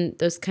 And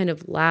those kind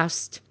of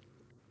last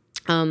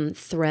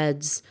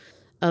threads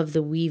of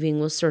the weaving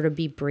will sort of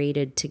be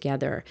braided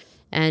together.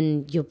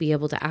 And you'll be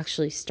able to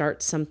actually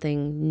start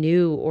something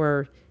new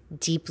or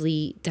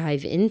deeply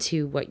dive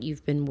into what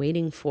you've been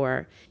waiting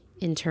for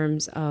in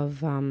terms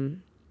of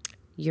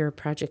your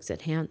projects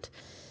at hand.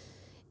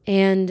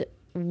 And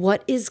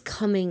what is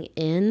coming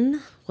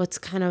in, what's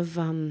kind of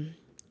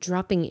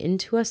dropping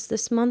into us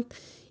this month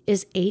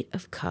is 8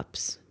 of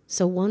Cups.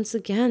 So once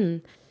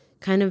again,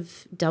 kind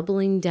of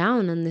doubling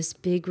down on this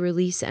big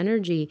release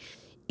energy.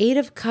 8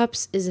 of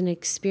Cups is an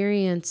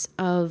experience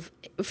of,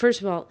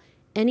 first of all,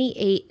 any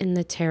 8 in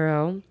the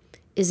tarot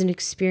is an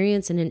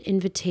experience and an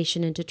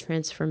invitation into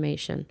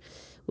transformation.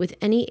 With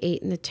any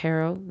 8 in the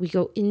tarot, we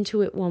go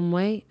into it one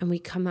way and we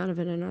come out of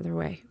it another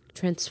way,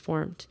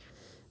 transformed.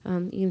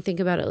 You can think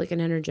about it like an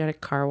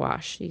energetic car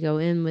wash. You go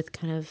in with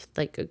kind of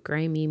like a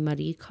grimy,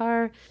 muddy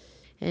car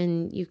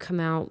and you come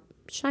out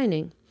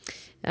shining.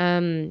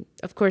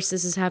 Of course,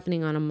 this is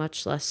happening on a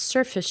much less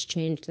surface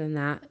change than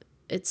that.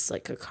 It's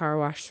like a car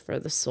wash for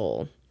the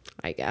soul,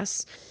 I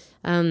guess.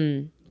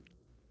 The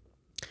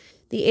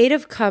 8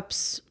 of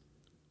Cups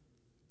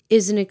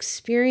is an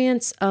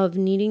experience of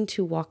needing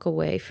to walk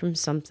away from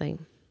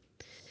something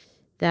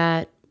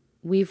that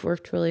we've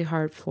worked really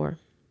hard for.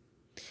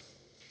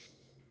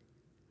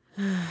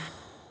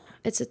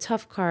 It's a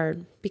tough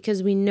card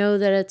because we know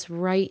that it's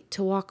right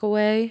to walk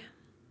away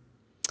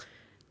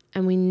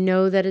and we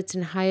know that it's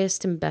in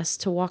highest and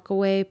best to walk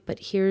away, but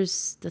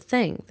here's the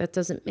thing, that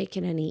doesn't make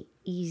it any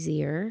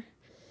easier.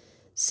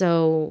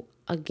 So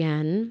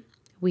again,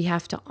 we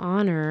have to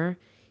honor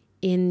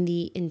in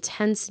the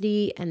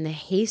intensity and the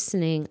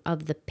hastening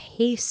of the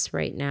pace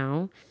right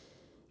now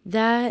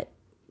that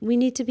we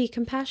need to be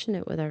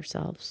compassionate with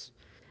ourselves,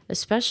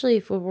 especially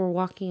if what we're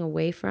walking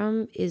away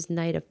from is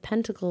Knight of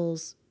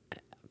Pentacles.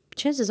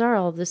 Chances are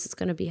all of this is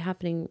going to be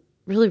happening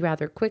really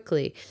rather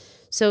quickly.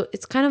 So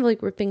it's kind of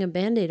like ripping a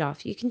Band-Aid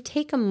off. You can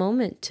take a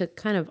moment to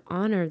kind of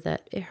honor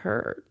that it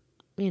hurt,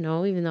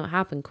 even though it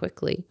happened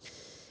quickly.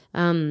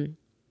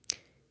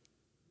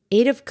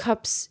 8 of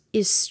Cups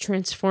is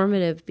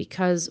transformative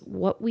because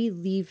what we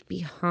leave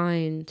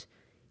behind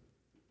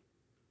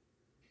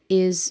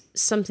is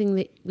something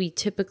that we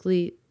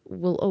typically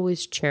will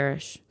always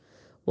cherish.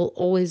 We'll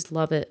always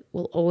love it.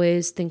 We'll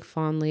always think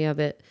fondly of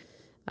it.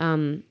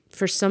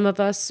 For some of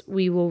us,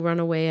 we will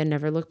run away and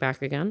never look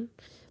back again.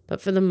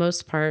 But for the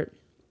most part,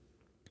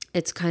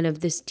 it's kind of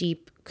this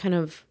deep, kind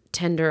of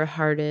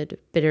tender-hearted,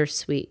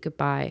 bittersweet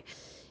goodbye.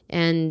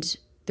 And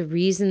the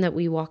reason that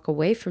we walk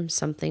away from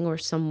something or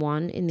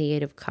someone in the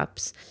 8 of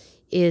Cups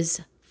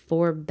is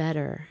for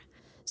better.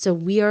 So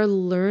we are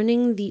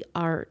learning the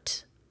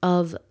art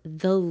of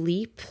the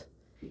leap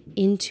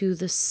into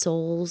the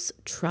soul's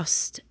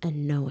trust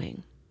and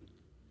knowing.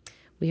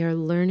 We are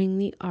learning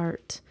the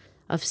art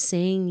of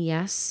saying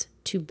yes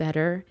to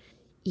better,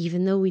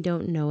 even though we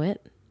don't know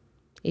it,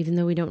 even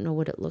though we don't know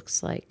what it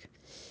looks like.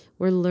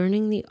 We're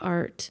learning the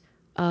art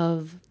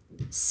of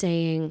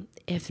saying,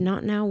 if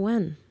not now,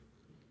 when?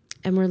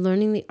 And we're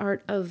learning the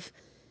art of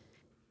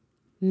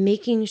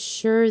making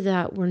sure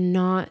that we're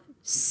not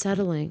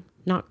settling,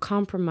 not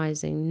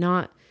compromising,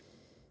 not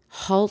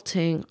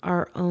halting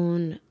our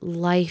own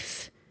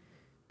life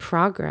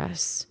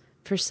progress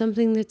for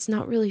something that's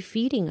not really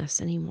feeding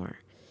us anymore.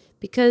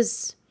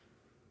 Because,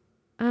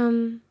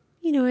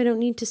 I don't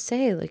need to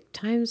say, like,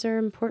 times are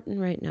important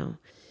right now.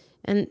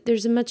 And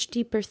there's a much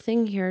deeper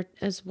thing here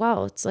as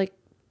well. It's like,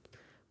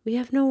 we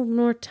have no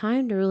more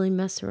time to really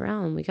mess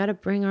around. We got to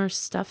bring our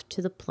stuff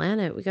to the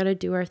planet. We got to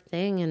do our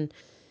thing. And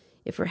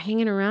if we're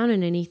hanging around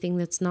in anything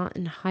that's not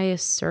in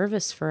highest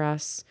service for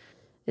us,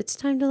 it's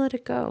time to let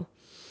it go.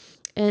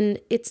 And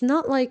it's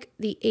not like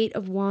the Eight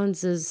of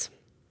Wands is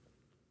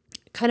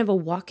kind of a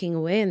walking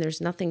away and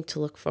there's nothing to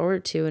look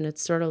forward to. And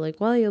it's sort of like,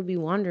 well, you'll be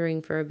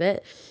wandering for a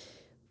bit.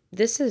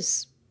 This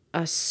is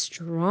a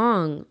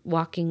strong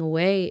walking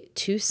away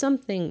to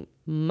something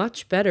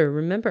much better.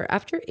 Remember,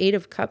 after Eight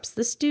of Cups,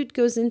 this dude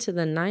goes into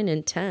the 9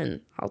 and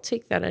 10. I'll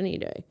take that any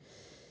day.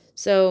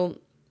 So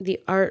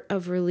the art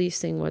of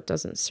releasing what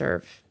doesn't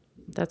serve.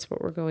 That's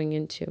what we're going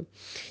into.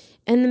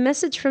 And the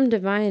message from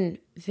Divine,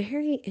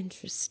 very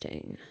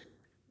interesting.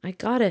 I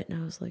got it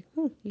and I was like,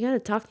 you got to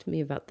talk to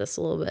me about this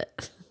a little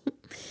bit.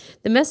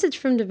 The message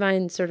from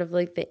Divine, sort of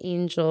like the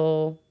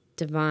angel,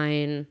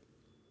 divine,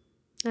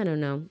 I don't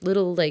know,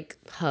 little like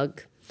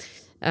hug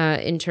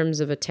in terms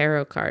of a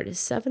tarot card is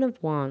Seven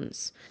of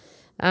Wands.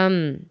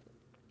 Seven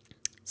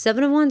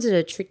of Wands is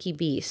a tricky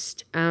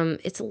beast.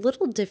 It's a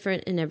little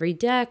different in every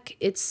deck.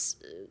 It's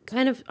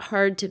kind of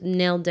hard to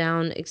nail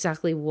down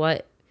exactly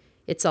what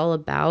it's all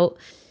about.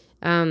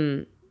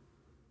 In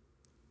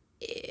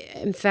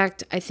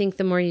fact, I think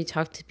the more you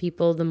talk to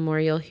people, the more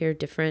you'll hear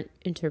different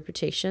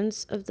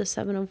interpretations of the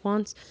Seven of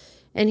Wands.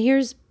 And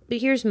here's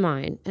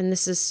mine. And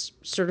this is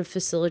sort of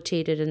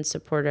facilitated and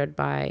supported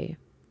by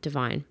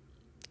Divine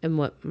and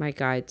what my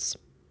guides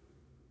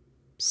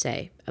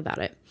say about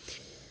it.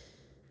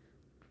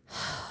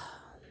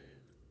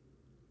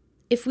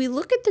 If we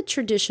look at the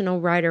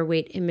traditional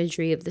Rider-Waite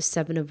imagery of the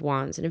Seven of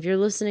Wands, and if you're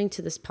listening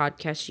to this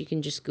podcast, you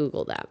can just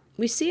Google that.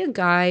 We see a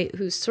guy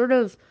who's sort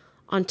of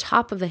on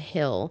top of a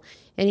hill,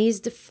 and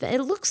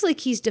it looks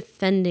like he's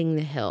defending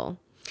the hill.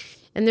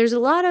 And there's a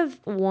lot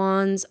of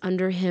wands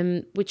under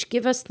him, which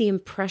give us the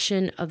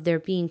impression of there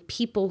being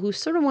people who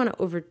sort of want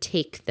to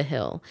overtake the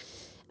hill.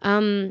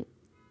 The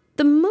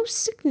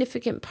most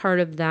significant part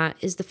of that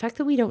is the fact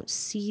that we don't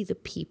see the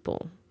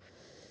people.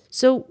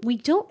 So we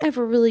don't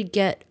ever really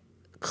get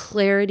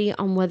clarity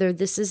on whether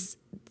this is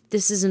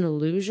an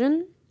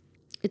illusion.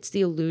 It's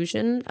the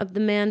illusion of the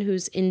man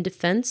who's in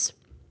defense,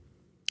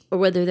 or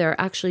whether there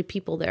are actually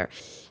people there.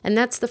 And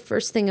that's the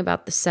first thing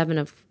about the Seven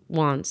of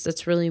Wands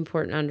that's really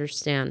important to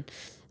understand,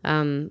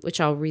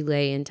 which I'll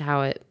relay into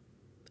how it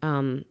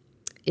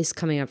is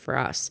coming up for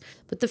us.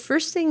 But the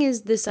first thing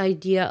is this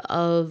idea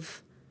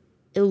of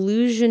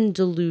illusion,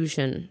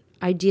 delusion,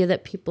 idea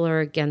that people are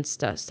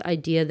against us,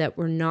 idea that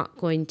we're not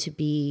going to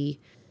be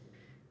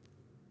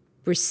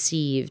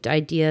received,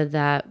 idea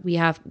that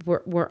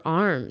we're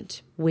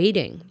armed,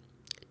 waiting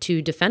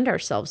to defend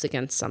ourselves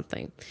against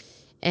something.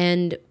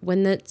 And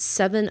when the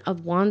Seven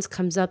of Wands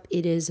comes up,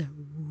 it is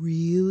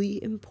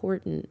really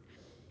important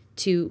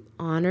to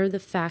honor the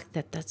fact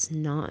that that's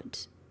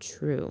not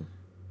true.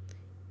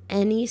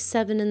 Any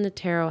seven in the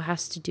tarot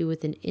has to do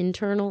with an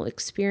internal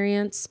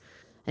experience,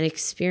 an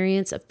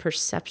experience of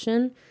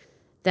perception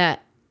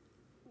that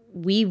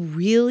we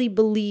really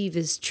believe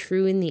is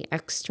true in the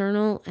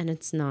external, and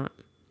it's not.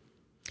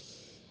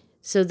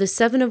 So the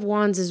Seven of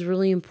Wands is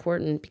really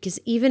important because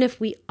even if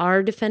we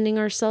are defending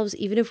ourselves,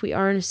 even if we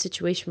are in a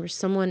situation where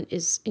someone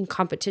is in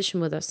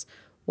competition with us,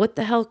 what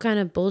the hell kind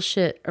of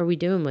bullshit are we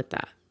doing with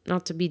that?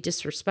 Not to be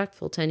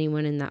disrespectful to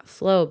anyone in that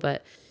flow,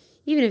 but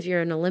even if you're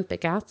an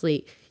Olympic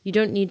athlete, you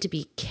don't need to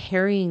be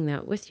carrying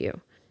that with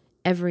you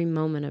every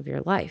moment of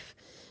your life.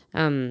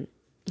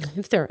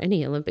 If there are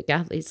any Olympic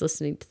athletes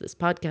listening to this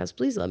podcast,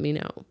 please let me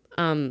know.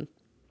 It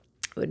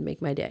would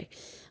make my day.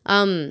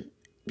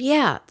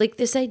 Yeah, like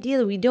this idea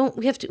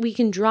that we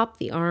can drop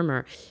the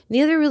armor. And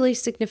the other really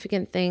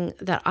significant thing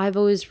that I've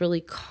always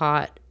really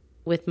caught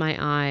with my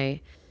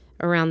eye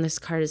around this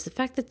card is the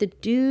fact that the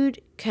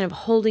dude kind of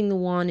holding the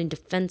wand in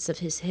defense of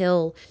his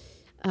hill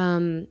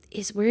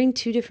is wearing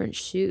two different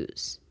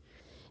shoes.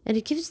 And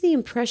it gives the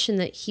impression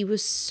that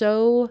he's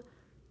so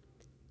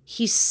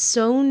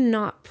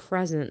not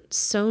present,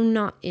 so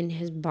not in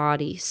his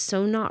body,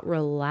 so not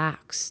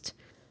relaxed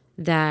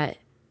that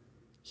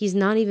he's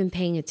not even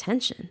paying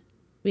attention.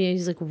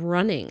 He's like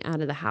running out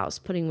of the house,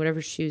 putting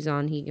whatever shoes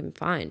on he can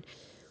find.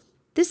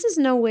 This is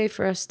no way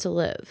for us to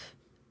live.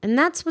 And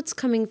that's what's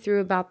coming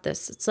through about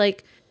this. It's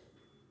like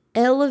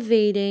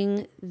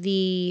elevating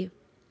the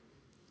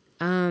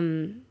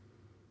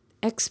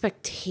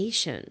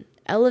expectation,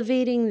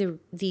 elevating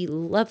the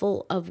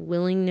level of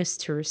willingness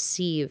to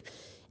receive,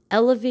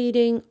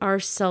 elevating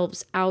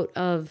ourselves out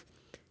of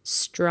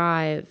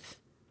strive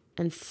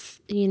and,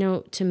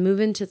 to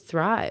move into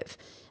thrive.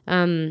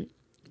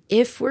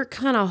 If we're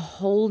kind of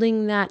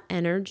holding that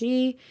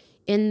energy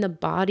in the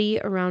body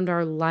around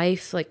our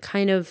life, like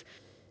kind of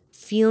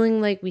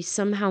feeling like we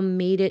somehow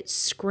made it,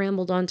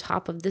 scrambled on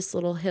top of this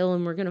little hill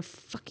and we're going to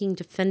fucking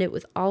defend it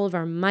with all of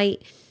our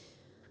might,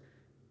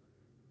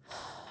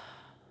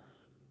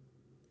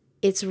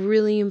 it's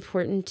really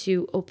important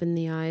to open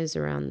the eyes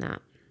around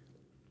that,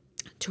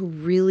 to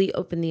really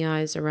open the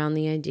eyes around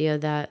the idea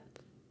that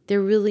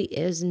there really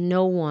is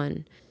no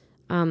one.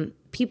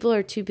 People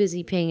are too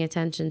busy paying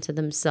attention to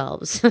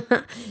themselves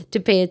to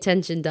pay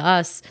attention to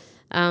us.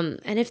 And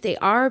if they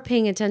are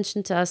paying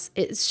attention to us,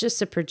 it's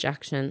just a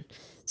projection.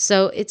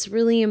 So it's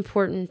really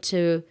important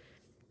to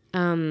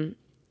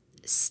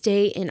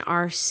stay in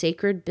our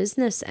sacred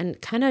business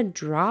and kind of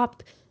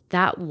drop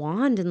that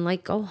wand and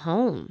like go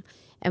home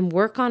and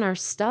work on our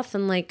stuff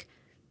and like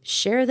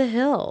share the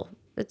hill.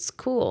 It's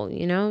cool,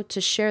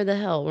 to share the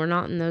hill. We're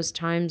not in those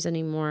times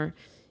anymore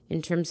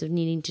in terms of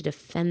needing to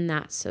defend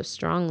that so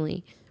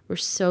strongly. We're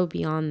so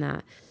beyond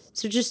that.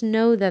 So just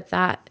know that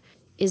that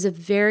is a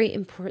very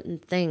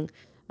important thing,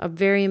 a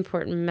very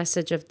important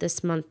message of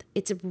this month.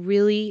 It's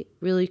really,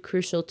 really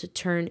crucial to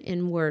turn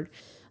inward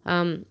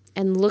and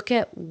look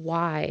at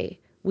why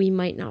we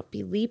might not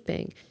be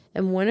leaping.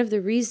 And one of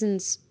the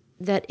reasons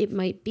that it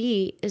might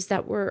be is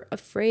that we're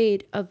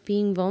afraid of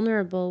being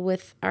vulnerable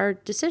with our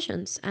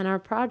decisions and our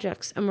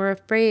projects. And we're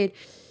afraid,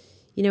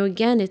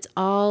 again, it's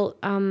all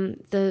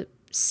the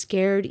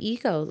scared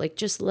ego, like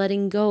just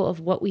letting go of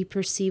what we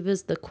perceive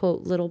as the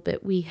quote little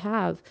bit we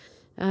have.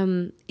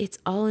 It's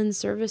all in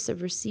service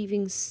of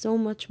receiving so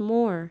much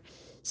more.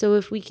 So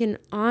if we can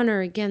honor,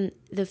 again,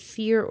 the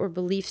fear or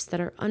beliefs that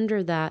are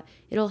under that,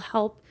 it'll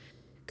help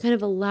kind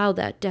of allow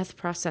that death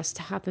process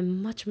to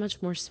happen much,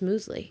 much more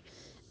smoothly.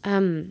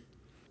 And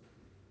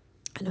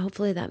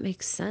hopefully that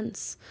makes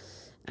sense.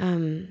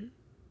 In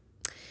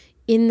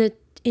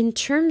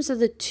terms of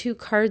the two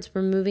cards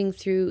we're moving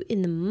through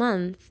in the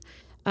month,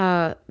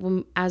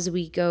 as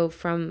we go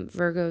from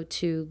Virgo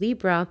to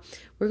Libra,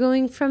 we're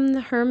going from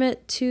the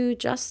Hermit to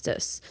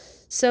Justice.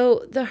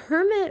 So the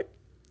Hermit,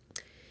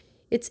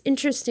 it's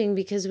interesting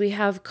because we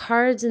have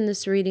cards in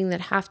this reading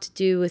that have to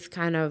do with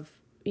kind of,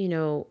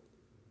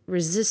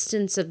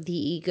 resistance of the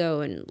ego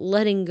and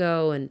letting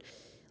go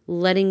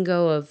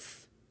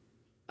of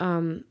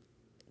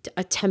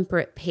a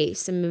temperate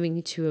pace and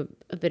moving to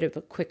a bit of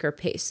a quicker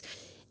pace.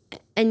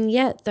 And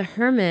yet the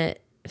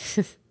Hermit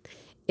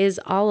is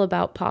all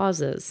about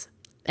pauses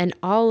and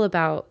all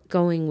about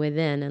going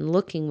within and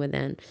looking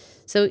within.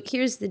 So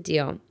here's the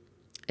deal.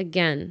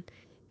 Again,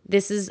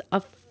 this is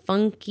a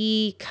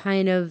funky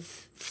kind of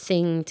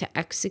thing to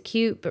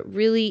execute, but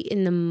really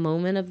in the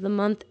moment of the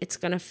month, it's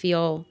going to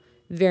feel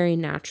very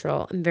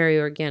natural and very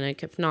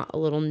organic, if not a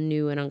little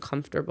new and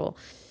uncomfortable.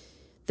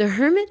 The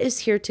Hermit is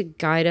here to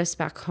guide us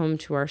back home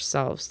to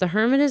ourselves. The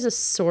Hermit is a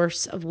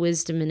source of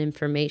wisdom and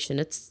information.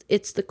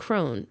 It's the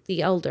crone,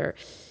 the elder.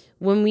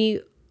 When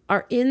we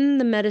are in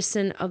the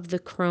medicine of the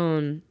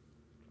crone,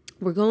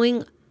 we're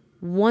going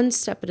one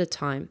step at a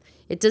time.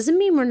 It doesn't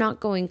mean we're not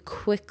going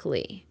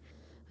quickly,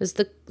 because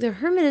the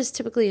Hermit is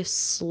typically a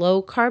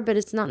slow card, but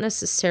it's not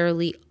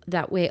necessarily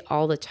that way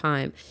all the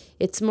time.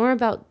 It's more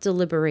about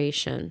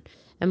deliberation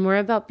and more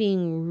about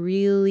being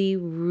really,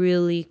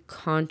 really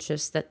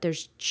conscious that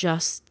there's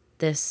just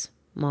this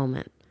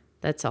moment.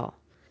 That's all.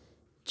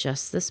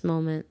 Just this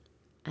moment,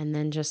 and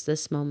then just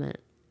this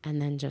moment,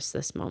 and then just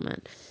this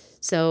moment.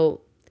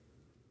 So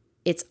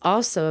it's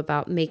also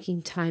about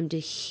making time to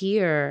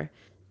hear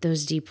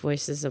those deep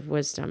voices of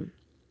wisdom,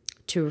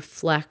 to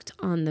reflect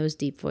on those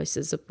deep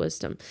voices of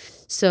wisdom.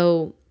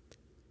 So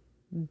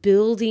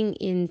building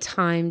in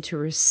time to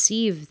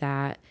receive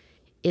that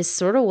is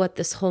sort of what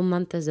this whole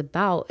month is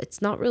about.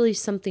 It's not really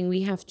something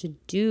we have to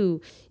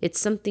do. It's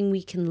something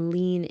we can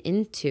lean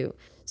into,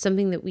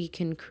 something that we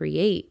can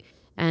create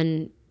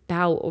and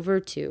bow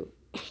over to.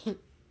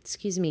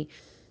 Excuse me.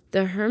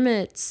 The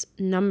Hermit's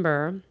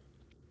number,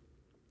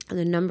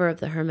 the number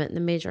of the Hermit in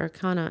the major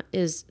arcana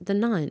is the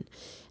 9.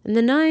 And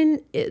the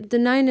 9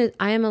 is,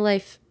 I am a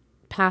life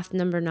path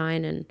number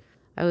 9. And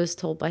I was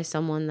told by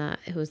someone that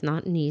it was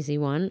not an easy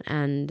one.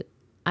 And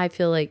I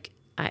feel like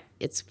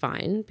it's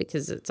fine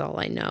because it's all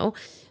I know.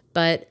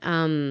 But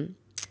 9s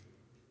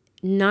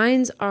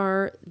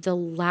are the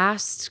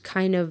last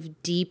kind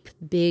of deep,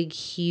 big,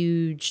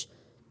 huge,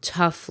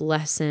 tough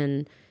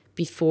lesson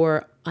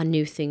before a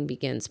new thing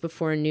begins,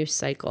 before a new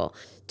cycle.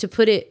 To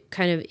put it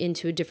kind of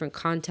into a different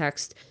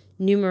context,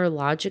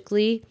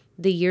 numerologically,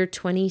 the year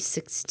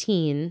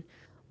 2016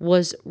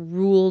 was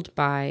ruled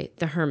by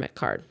the Hermit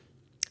card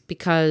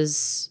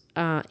because,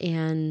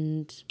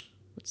 and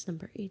what's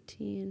number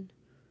 18?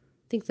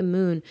 I think the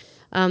moon,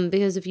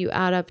 because if you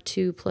add up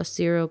 2 plus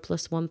 0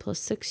 plus 1 plus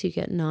 6, you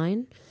get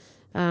 9.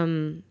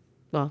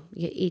 Well,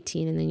 you get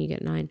 18 and then you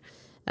get 9.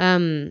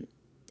 And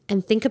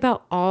think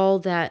about all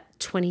that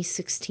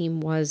 2016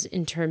 was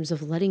in terms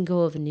of letting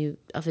go of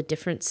a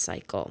different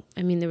cycle.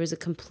 I mean, there was a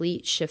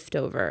complete shift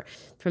over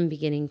from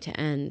beginning to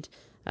end.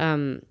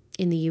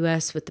 In the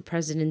US with the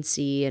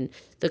presidency and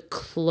the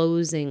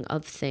closing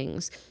of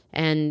things.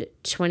 And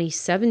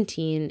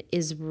 2017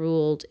 is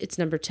ruled, it's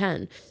number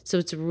 10. So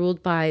it's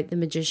ruled by the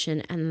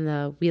Magician and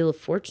the Wheel of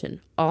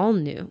Fortune, all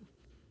new,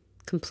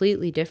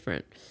 completely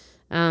different.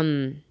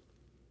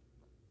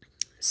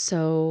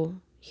 So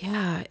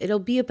yeah, it'll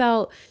be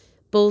about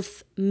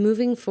both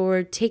moving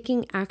forward,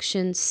 taking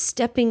action,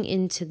 stepping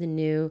into the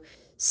new,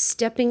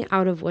 stepping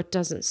out of what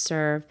doesn't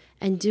serve,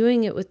 and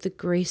doing it with the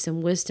grace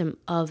and wisdom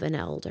of an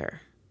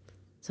elder.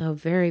 So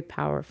very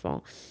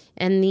powerful.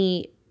 And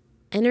the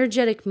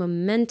energetic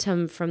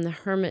momentum from the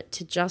Hermit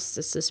to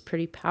Justice is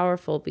pretty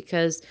powerful,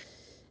 because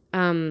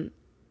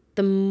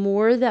the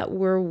more that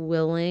we're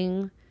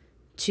willing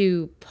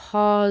to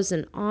pause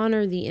and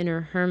honor the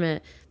inner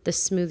Hermit, the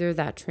smoother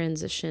that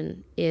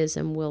transition is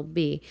and will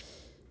be.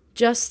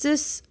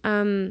 Justice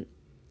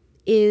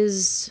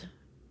is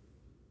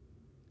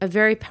a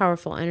very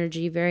powerful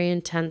energy, very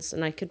intense,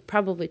 and I could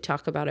probably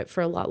talk about it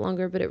for a lot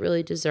longer, but it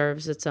really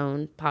deserves its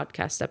own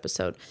podcast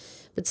episode.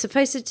 But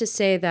suffice it to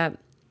say that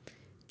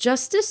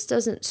justice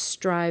doesn't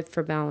strive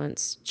for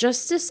balance.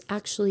 Justice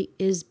actually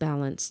is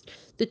balanced.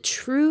 The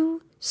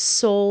true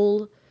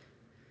soul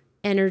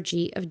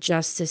energy of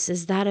justice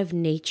is that of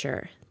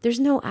nature. There's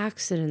no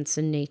accidents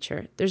in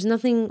nature. There's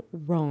nothing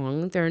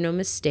wrong. There are no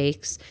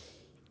mistakes.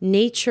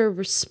 Nature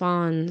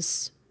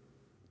responds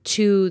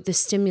to the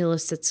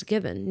stimulus that's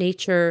given.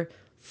 Nature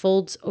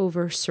folds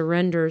over,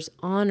 surrenders,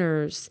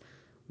 honors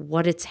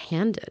what it's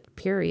handed,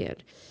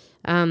 period.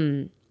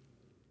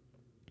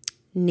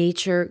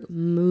 Nature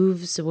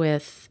moves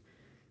with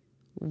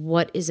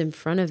what is in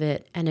front of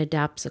it and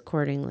adapts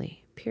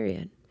accordingly,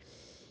 period.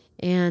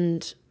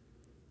 And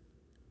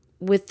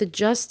with the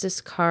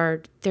Justice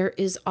card, there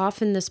is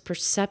often this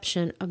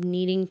perception of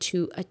needing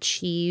to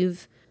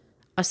achieve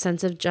a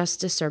sense of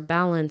justice or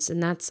balance.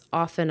 And that's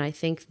often, I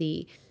think,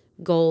 the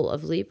goal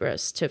of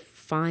Libras, to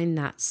find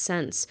that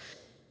sense.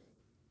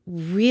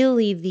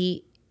 Really,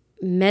 the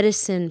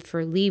medicine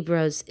for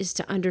Libras is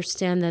to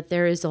understand that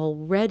there is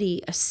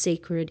already a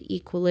sacred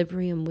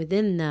equilibrium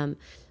within them,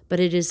 but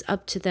it is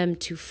up to them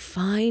to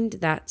find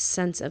that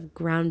sense of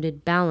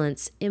grounded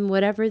balance in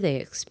whatever they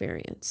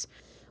experience,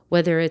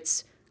 whether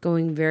it's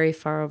going very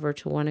far over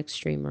to one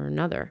extreme or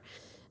another.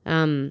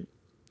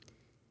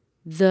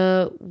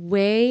 The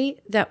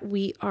way that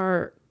we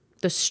are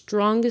the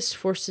strongest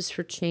forces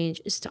for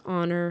change is to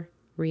honor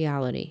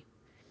reality.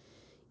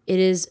 It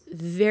is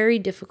very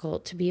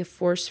difficult to be a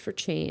force for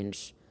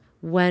change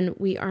when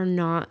we are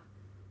not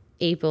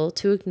able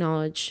to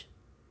acknowledge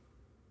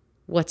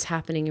what's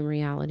happening in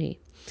reality.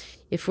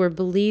 If we're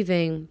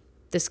believing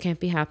this can't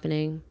be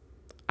happening,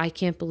 I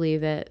can't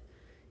believe it,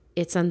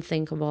 it's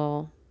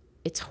unthinkable,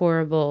 it's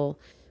horrible,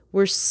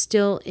 we're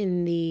still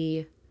in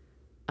the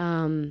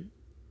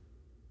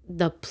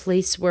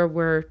place where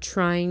we're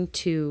trying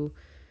to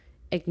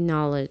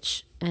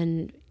acknowledge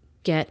and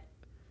get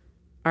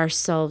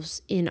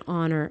ourselves in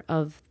honor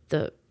of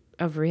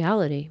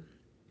reality.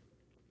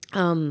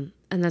 And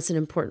that's an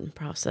important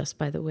process,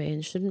 by the way,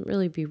 and shouldn't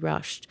really be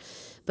rushed.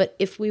 But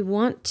if we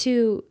want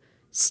to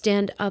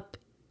stand up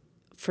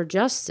for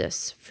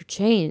justice, for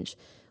change,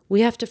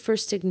 we have to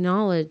first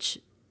acknowledge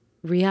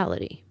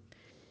reality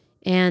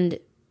and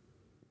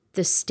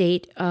the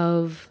state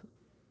of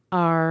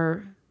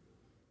our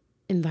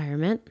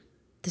environment,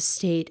 the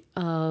state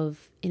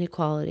of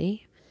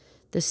inequality,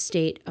 the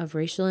state of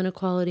racial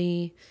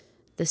inequality,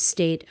 the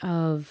state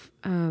of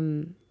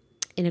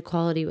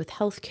inequality with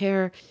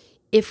healthcare.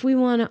 If we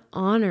want to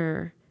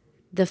honor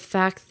the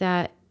fact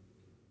that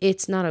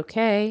it's not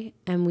okay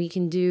and we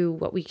can do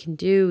what we can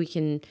do, we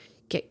can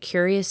get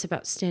curious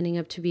about standing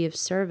up to be of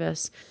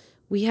service,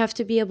 we have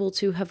to be able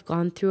to have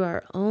gone through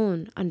our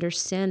own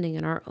understanding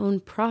and our own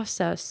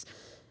process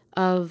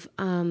of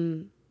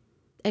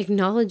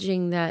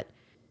acknowledging that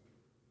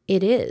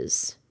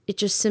it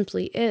just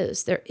simply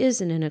is. There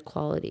is an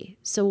inequality.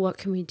 So what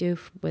can we do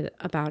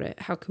about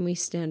it? How can we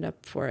stand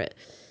up for it?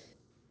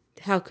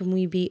 How can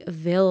we be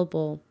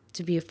available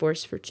to be a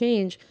force for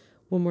change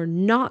when we're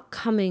not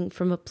coming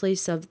from a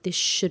place of this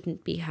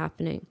shouldn't be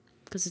happening?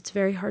 Because it's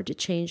very hard to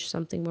change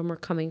something when we're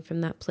coming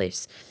from that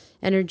place.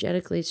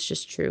 Energetically, it's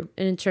just true.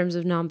 And in terms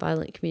of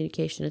nonviolent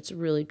communication, it's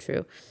really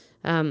true.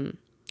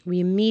 We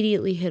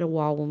immediately hit a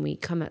wall when we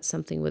come at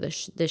something with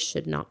this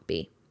should not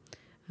be.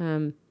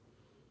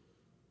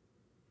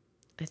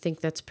 I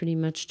think that's pretty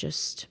much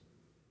just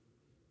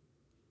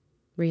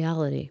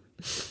reality.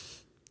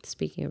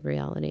 Speaking of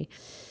reality.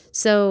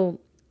 So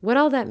what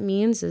all that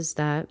means is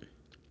that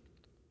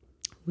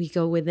we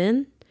go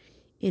within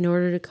in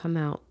order to come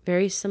out.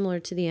 Very similar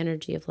to the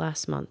energy of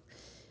last month.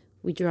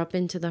 We drop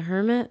into the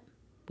Hermit.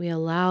 We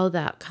allow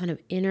that kind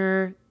of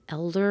inner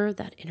elder,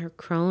 that inner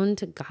crone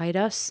to guide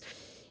us.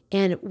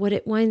 And what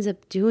it winds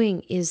up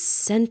doing is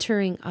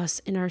centering us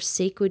in our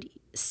sacred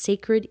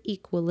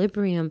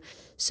equilibrium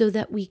so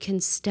that we can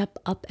step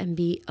up and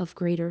be of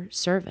greater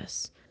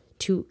service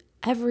to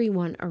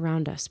everyone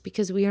around us,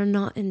 because we are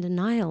not in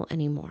denial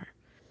anymore.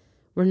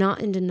 We're not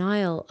in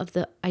denial of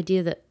the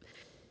idea that,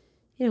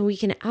 we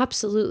can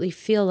absolutely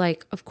feel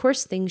like, of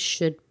course, things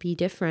should be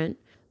different.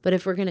 But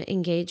if we're going to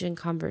engage in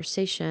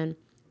conversation,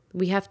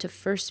 we have to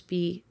first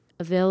be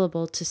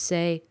available to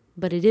say,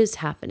 but it is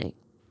happening.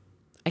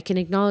 I can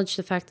acknowledge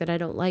the fact that I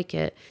don't like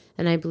it,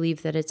 and I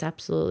believe that it's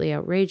absolutely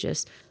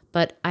outrageous,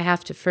 but I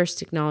have to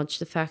first acknowledge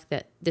the fact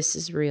that this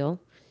is real.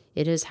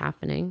 It is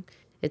happening.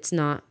 It's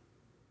not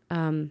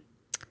an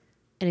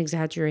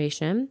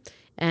exaggeration,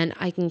 and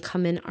I can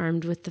come in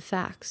armed with the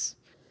facts.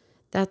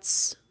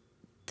 That's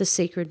the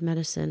sacred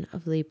medicine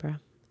of Libra,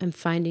 and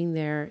finding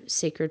their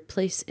sacred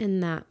place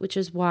in that, which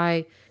is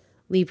why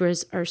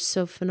Libras are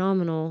so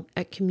phenomenal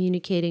at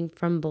communicating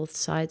from both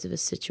sides of a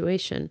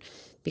situation,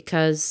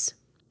 because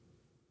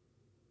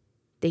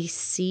they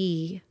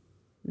see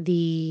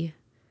the,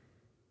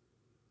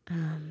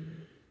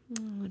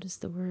 what is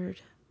the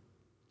word?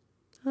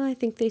 Well, I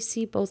think they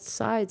see both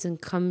sides and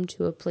come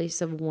to a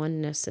place of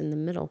oneness in the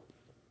middle,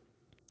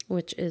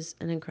 which is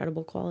an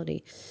incredible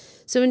quality.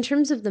 So in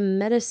terms of the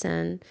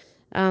medicine,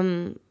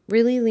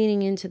 really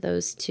leaning into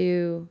those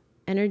two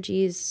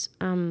energies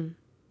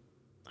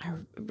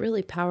are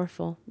really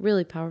powerful,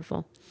 really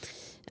powerful.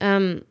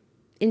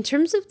 In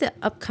terms of the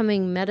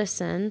upcoming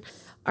medicine,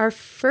 our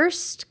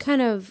first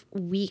kind of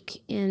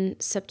week in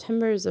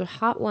September is a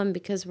hot one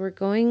because we're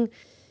going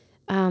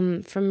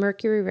from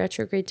Mercury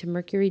retrograde to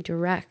Mercury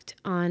direct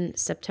on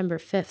September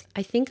 5th.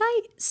 I think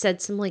I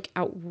said some like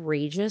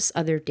outrageous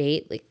other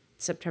date, like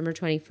September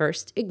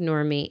 21st.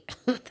 Ignore me.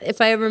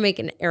 If I ever make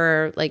an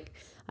error, like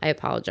I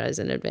apologize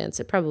in advance.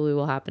 It probably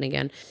will happen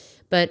again.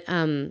 But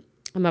I'm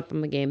up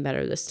on the game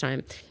better this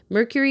time.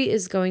 Mercury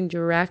is going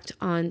direct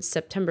on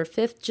September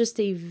 5th. Just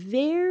a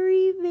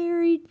very,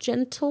 very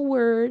gentle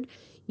word.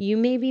 You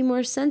may be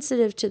more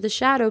sensitive to the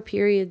shadow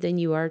period than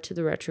you are to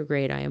the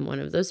retrograde. I am one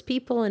of those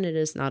people, and it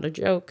is not a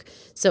joke.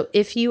 So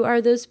if you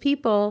are those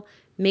people,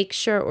 make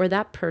sure, or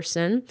that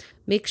person,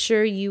 make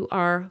sure you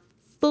are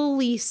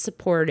fully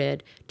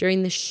supported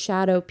during the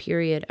shadow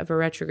period of a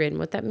retrograde. And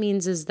what that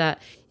means is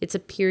that it's a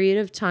period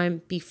of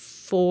time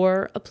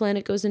before a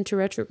planet goes into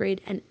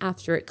retrograde and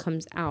after it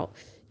comes out,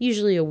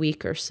 usually a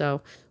week or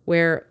so,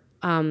 where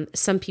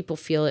some people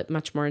feel it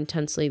much more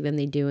intensely than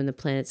they do when the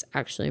planet's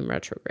actually in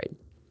retrograde.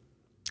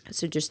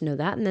 So just know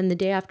that. And then the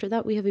day after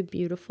that, we have a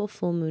beautiful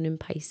full moon in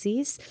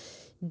Pisces.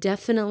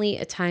 Definitely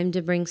a time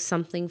to bring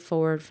something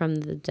forward from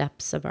the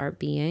depths of our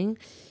being.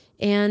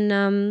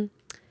 And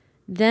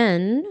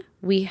then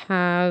we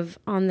have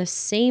on the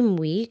same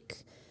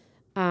week,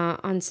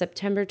 on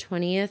September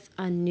 20th,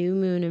 a new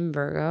moon in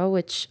Virgo,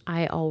 which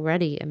I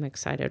already am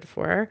excited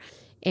for.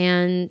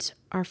 And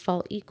our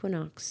fall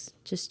equinox,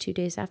 just 2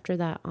 days after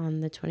that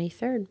on the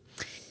 23rd.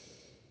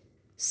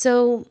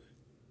 So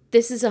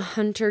this is a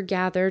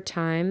hunter-gatherer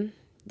time.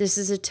 This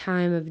is a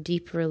time of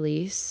deep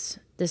release.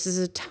 This is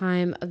a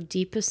time of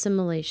deep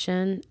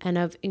assimilation and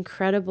of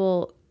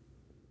incredible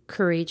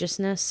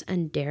courageousness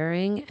and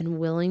daring and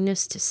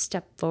willingness to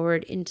step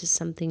forward into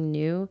something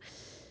new.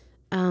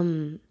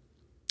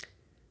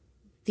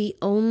 The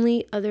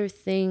only other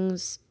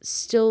things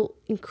still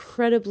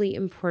incredibly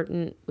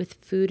important with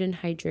food and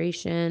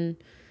hydration,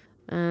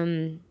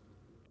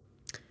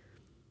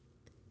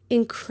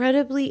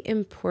 incredibly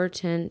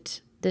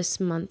important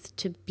this month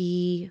to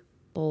be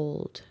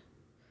bold,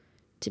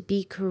 to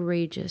be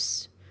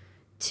courageous,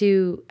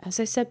 to, as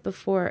I said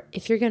before,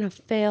 if you're going to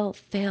fail,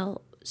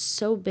 fail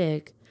so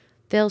big,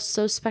 fail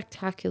so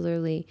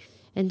spectacularly,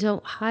 and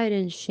don't hide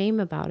in shame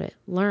about it.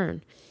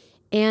 Learn.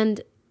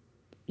 And,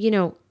 you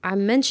know,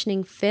 I'm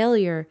mentioning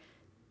failure.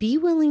 Be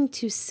willing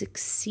to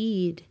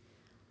succeed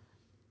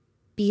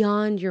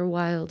beyond your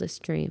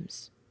wildest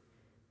dreams.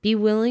 Be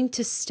willing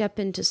to step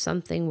into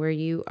something where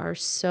you are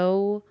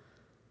so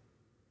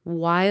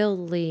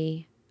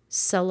wildly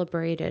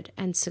celebrated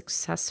and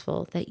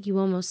successful that you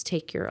almost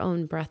take your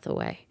own breath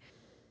away.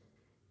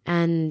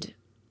 And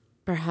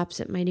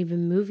perhaps it might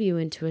even move you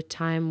into a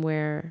time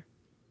where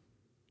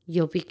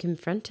you'll be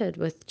confronted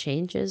with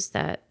changes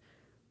that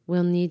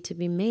will need to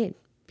be made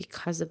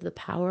because of the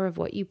power of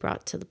what you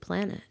brought to the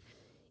planet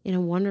in a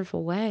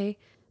wonderful way,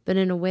 but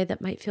in a way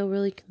that might feel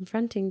really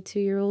confronting to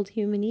your old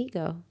human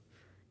ego,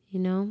 you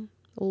know,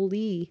 old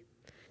E.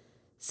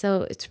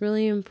 So it's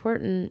really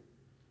important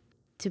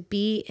to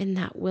be in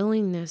that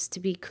willingness to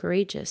be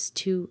courageous,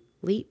 to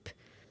leap.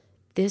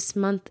 This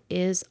month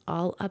is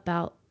all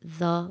about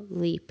the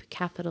leap,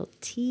 capital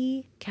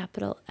T,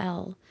 capital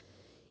L.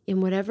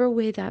 In whatever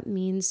way that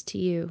means to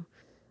you,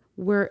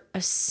 we're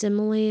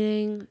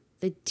assimilating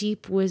the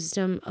deep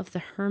wisdom of the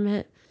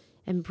hermit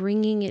and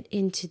bringing it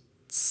into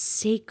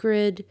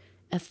sacred,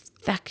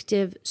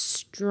 effective,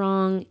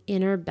 strong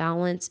inner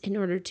balance in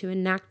order to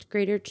enact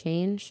greater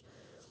change.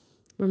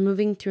 We're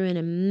moving through an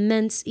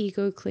immense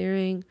ego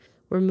clearing.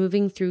 We're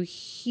moving through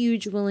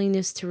huge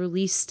willingness to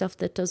release stuff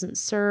that doesn't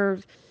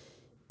serve.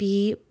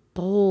 Be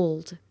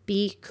bold,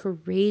 be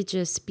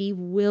courageous, be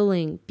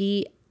willing,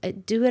 do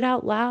it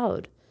out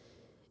loud.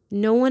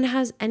 No one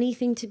has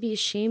anything to be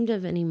ashamed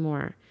of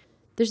anymore.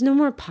 There's no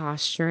more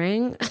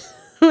posturing.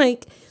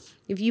 Like,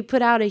 if you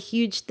put out a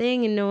huge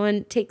thing and no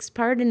one takes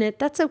part in it,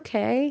 that's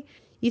okay.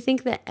 You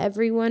think that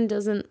everyone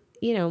doesn't,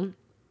 can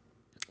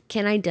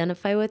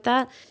identify with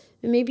that.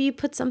 And maybe you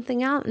put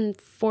something out and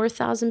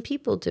 4,000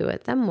 people do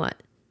it. Then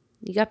what?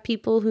 You got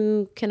people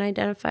who can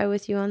identify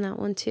with you on that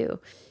one too.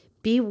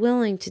 Be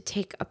willing to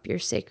take up your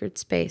sacred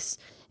space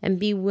and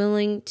be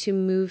willing to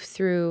move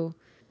through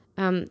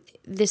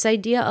this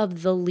idea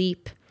of the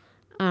leap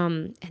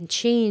and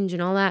change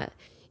and all that.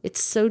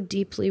 It's so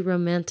deeply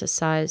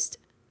romanticized,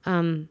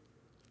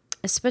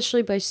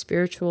 especially by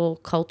spiritual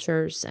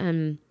cultures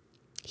and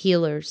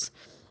healers.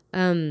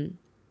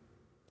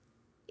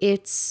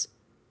 It's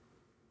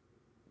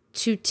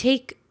to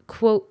take,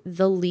 quote,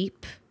 the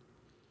leap.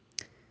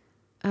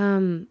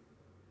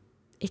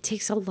 It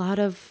takes a lot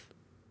of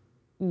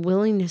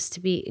willingness to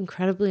be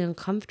incredibly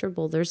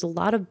uncomfortable. There's a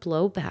lot of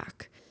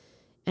blowback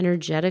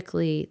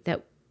energetically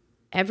that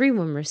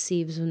everyone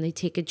receives when they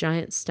take a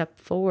giant step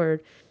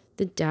forward.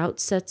 The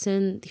doubt sets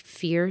in, the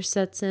fear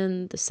sets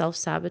in, the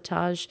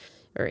self-sabotage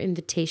or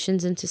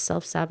invitations into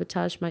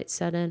self-sabotage might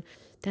set in.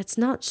 That's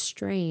not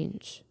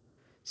strange.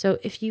 So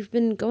if you've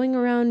been going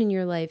around in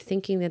your life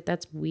thinking that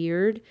that's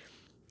weird,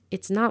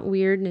 it's not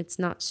weird and it's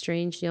not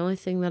strange. The only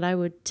thing that I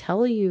would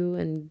tell you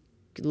and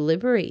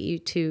liberate you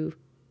to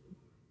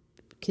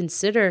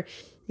consider,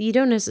 you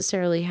don't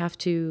necessarily have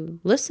to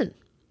listen.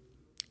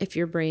 If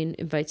your brain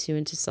invites you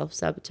into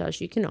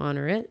self-sabotage, you can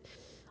honor it,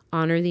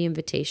 honor the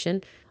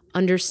invitation,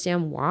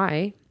 understand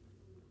why.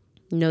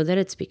 Know that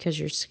it's because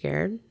you're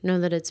scared. Know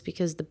that it's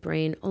because the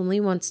brain only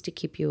wants to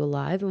keep you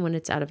alive. And when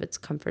it's out of its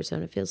comfort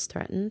zone, it feels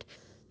threatened.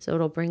 So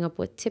it'll bring up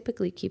what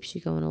typically keeps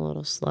you going a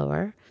little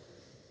slower.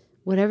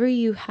 Whatever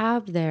you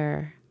have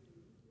there,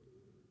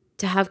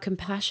 to have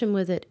compassion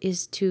with it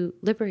is to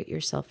liberate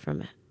yourself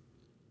from it.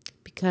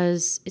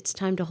 Because it's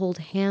time to hold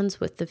hands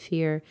with the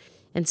fear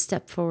and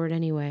step forward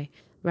anyway,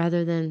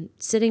 rather than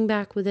sitting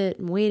back with it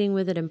and waiting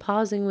with it and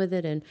pausing with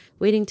it and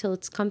waiting till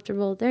it's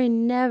comfortable. There ain't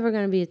never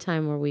going to be a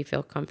time where we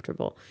feel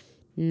comfortable.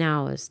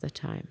 Now is the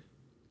time.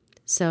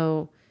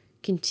 So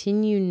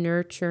continue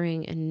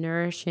nurturing and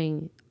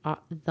nourishing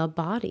the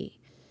body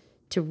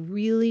to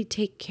really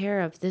take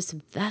care of this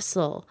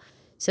vessel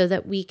so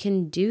that we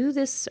can do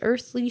this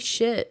earthly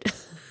shit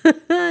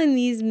in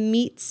these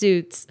meat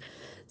suits,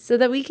 so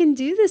that we can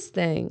do this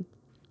thing.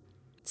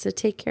 So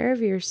take care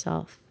of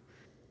yourself.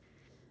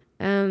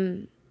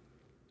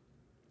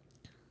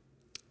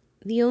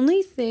 The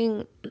only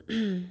thing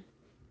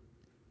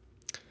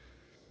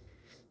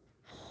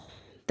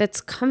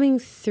that's coming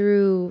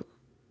through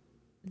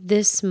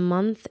this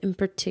month in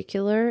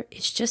particular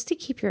is just to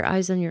keep your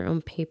eyes on your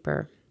own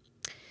paper.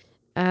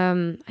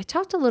 I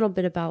talked a little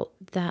bit about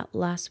that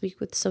last week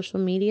with social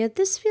media.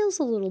 This feels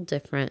a little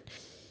different.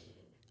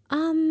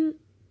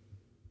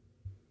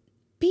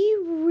 Be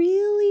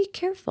really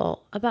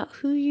careful about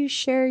who you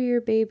share your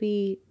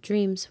baby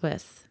dreams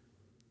with,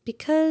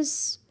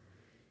 because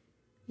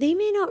they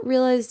may not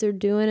realize they're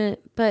doing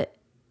it, but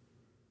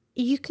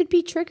you could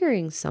be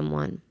triggering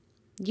someone.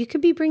 You could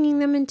be bringing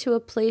them into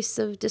a place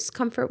of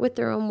discomfort with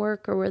their own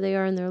work or where they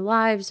are in their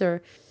lives,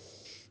 or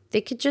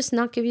they could just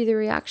not give you the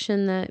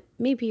reaction that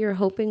maybe you're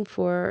hoping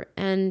for.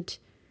 And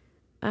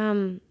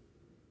then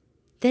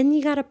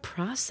you got to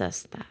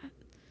process that.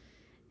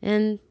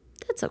 And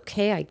that's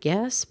okay, I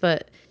guess,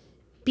 but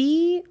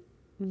be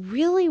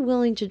really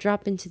willing to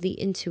drop into the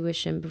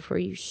intuition before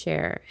you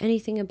share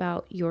anything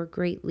about your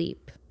great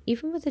leap.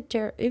 Even with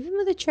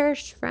a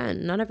cherished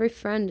friend, not every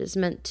friend is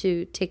meant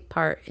to take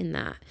part in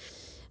that.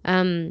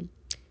 And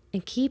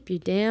keep your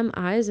damn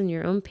eyes on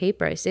your own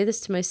paper. I say this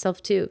to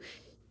myself too.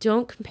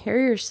 Don't compare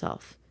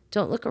yourself.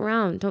 Don't look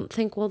around. Don't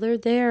think, well, they're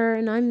there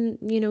and I'm,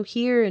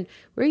 here, and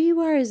where you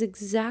are is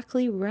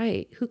exactly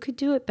right. Who could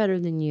do it better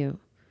than you?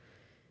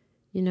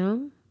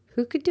 Who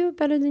could do it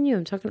better than you?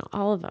 I'm talking to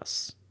all of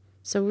us.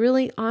 So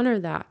really honor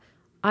that.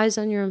 Eyes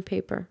on your own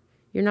paper.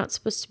 You're not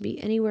supposed to be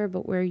anywhere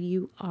but where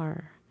you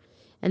are.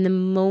 And the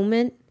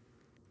millisecond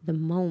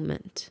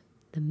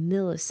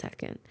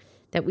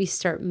that we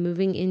start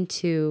moving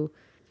into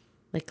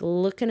like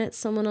looking at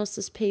someone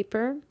else's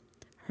paper,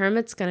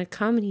 Hermit's going to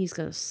come and he's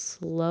going to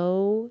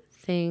slow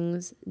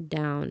things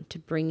down to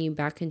bring you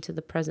back into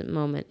the present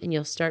moment. And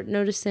you'll start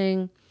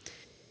noticing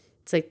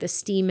it's like the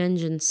steam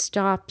engine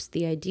stops,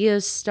 the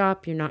ideas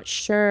stop, you're not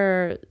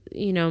sure,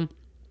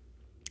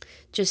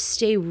 just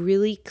stay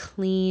really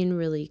clean,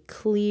 really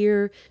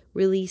clear,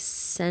 really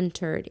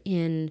centered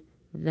in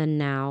the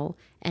now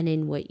and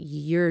in what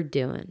you're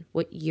doing,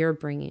 what you're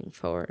bringing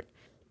forward.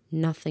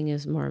 Nothing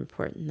is more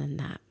important than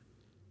that.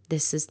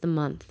 This is the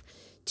month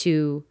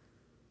to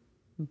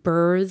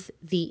birth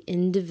the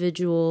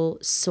individual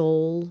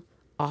soul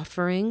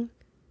offering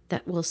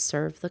that will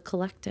serve the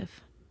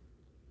collective.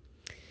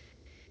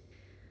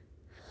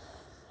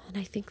 And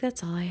I think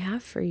that's all I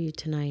have for you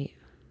tonight.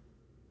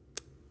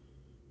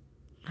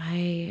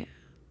 I,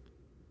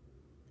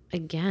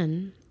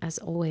 again, as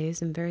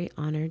always, am very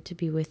honored to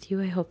be with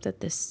you. I hope that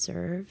this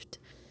served.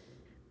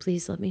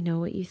 Please let me know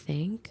what you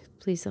think.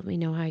 Please let me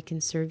know how I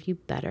can serve you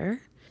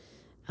better.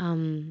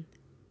 And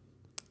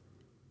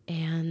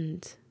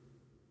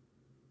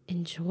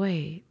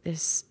enjoy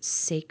this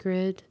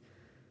sacred,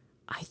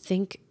 I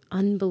think,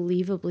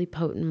 unbelievably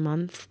potent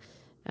month.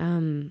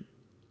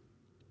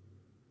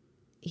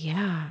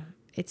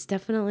 It's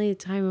definitely a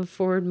time of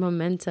forward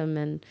momentum,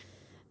 and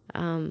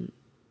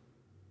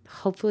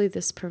hopefully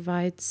this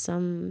provides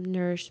some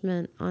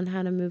nourishment on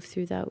how to move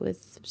through that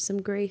with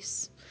some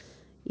grace,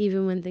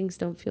 even when things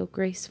don't feel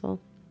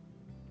graceful.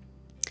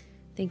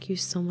 Thank you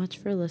so much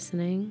for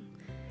listening.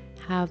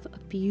 Have a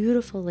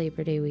beautiful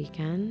Labor Day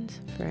weekend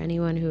for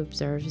anyone who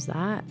observes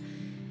that.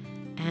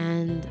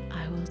 And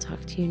I will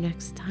talk to you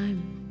next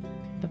time.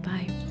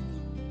 Bye-bye.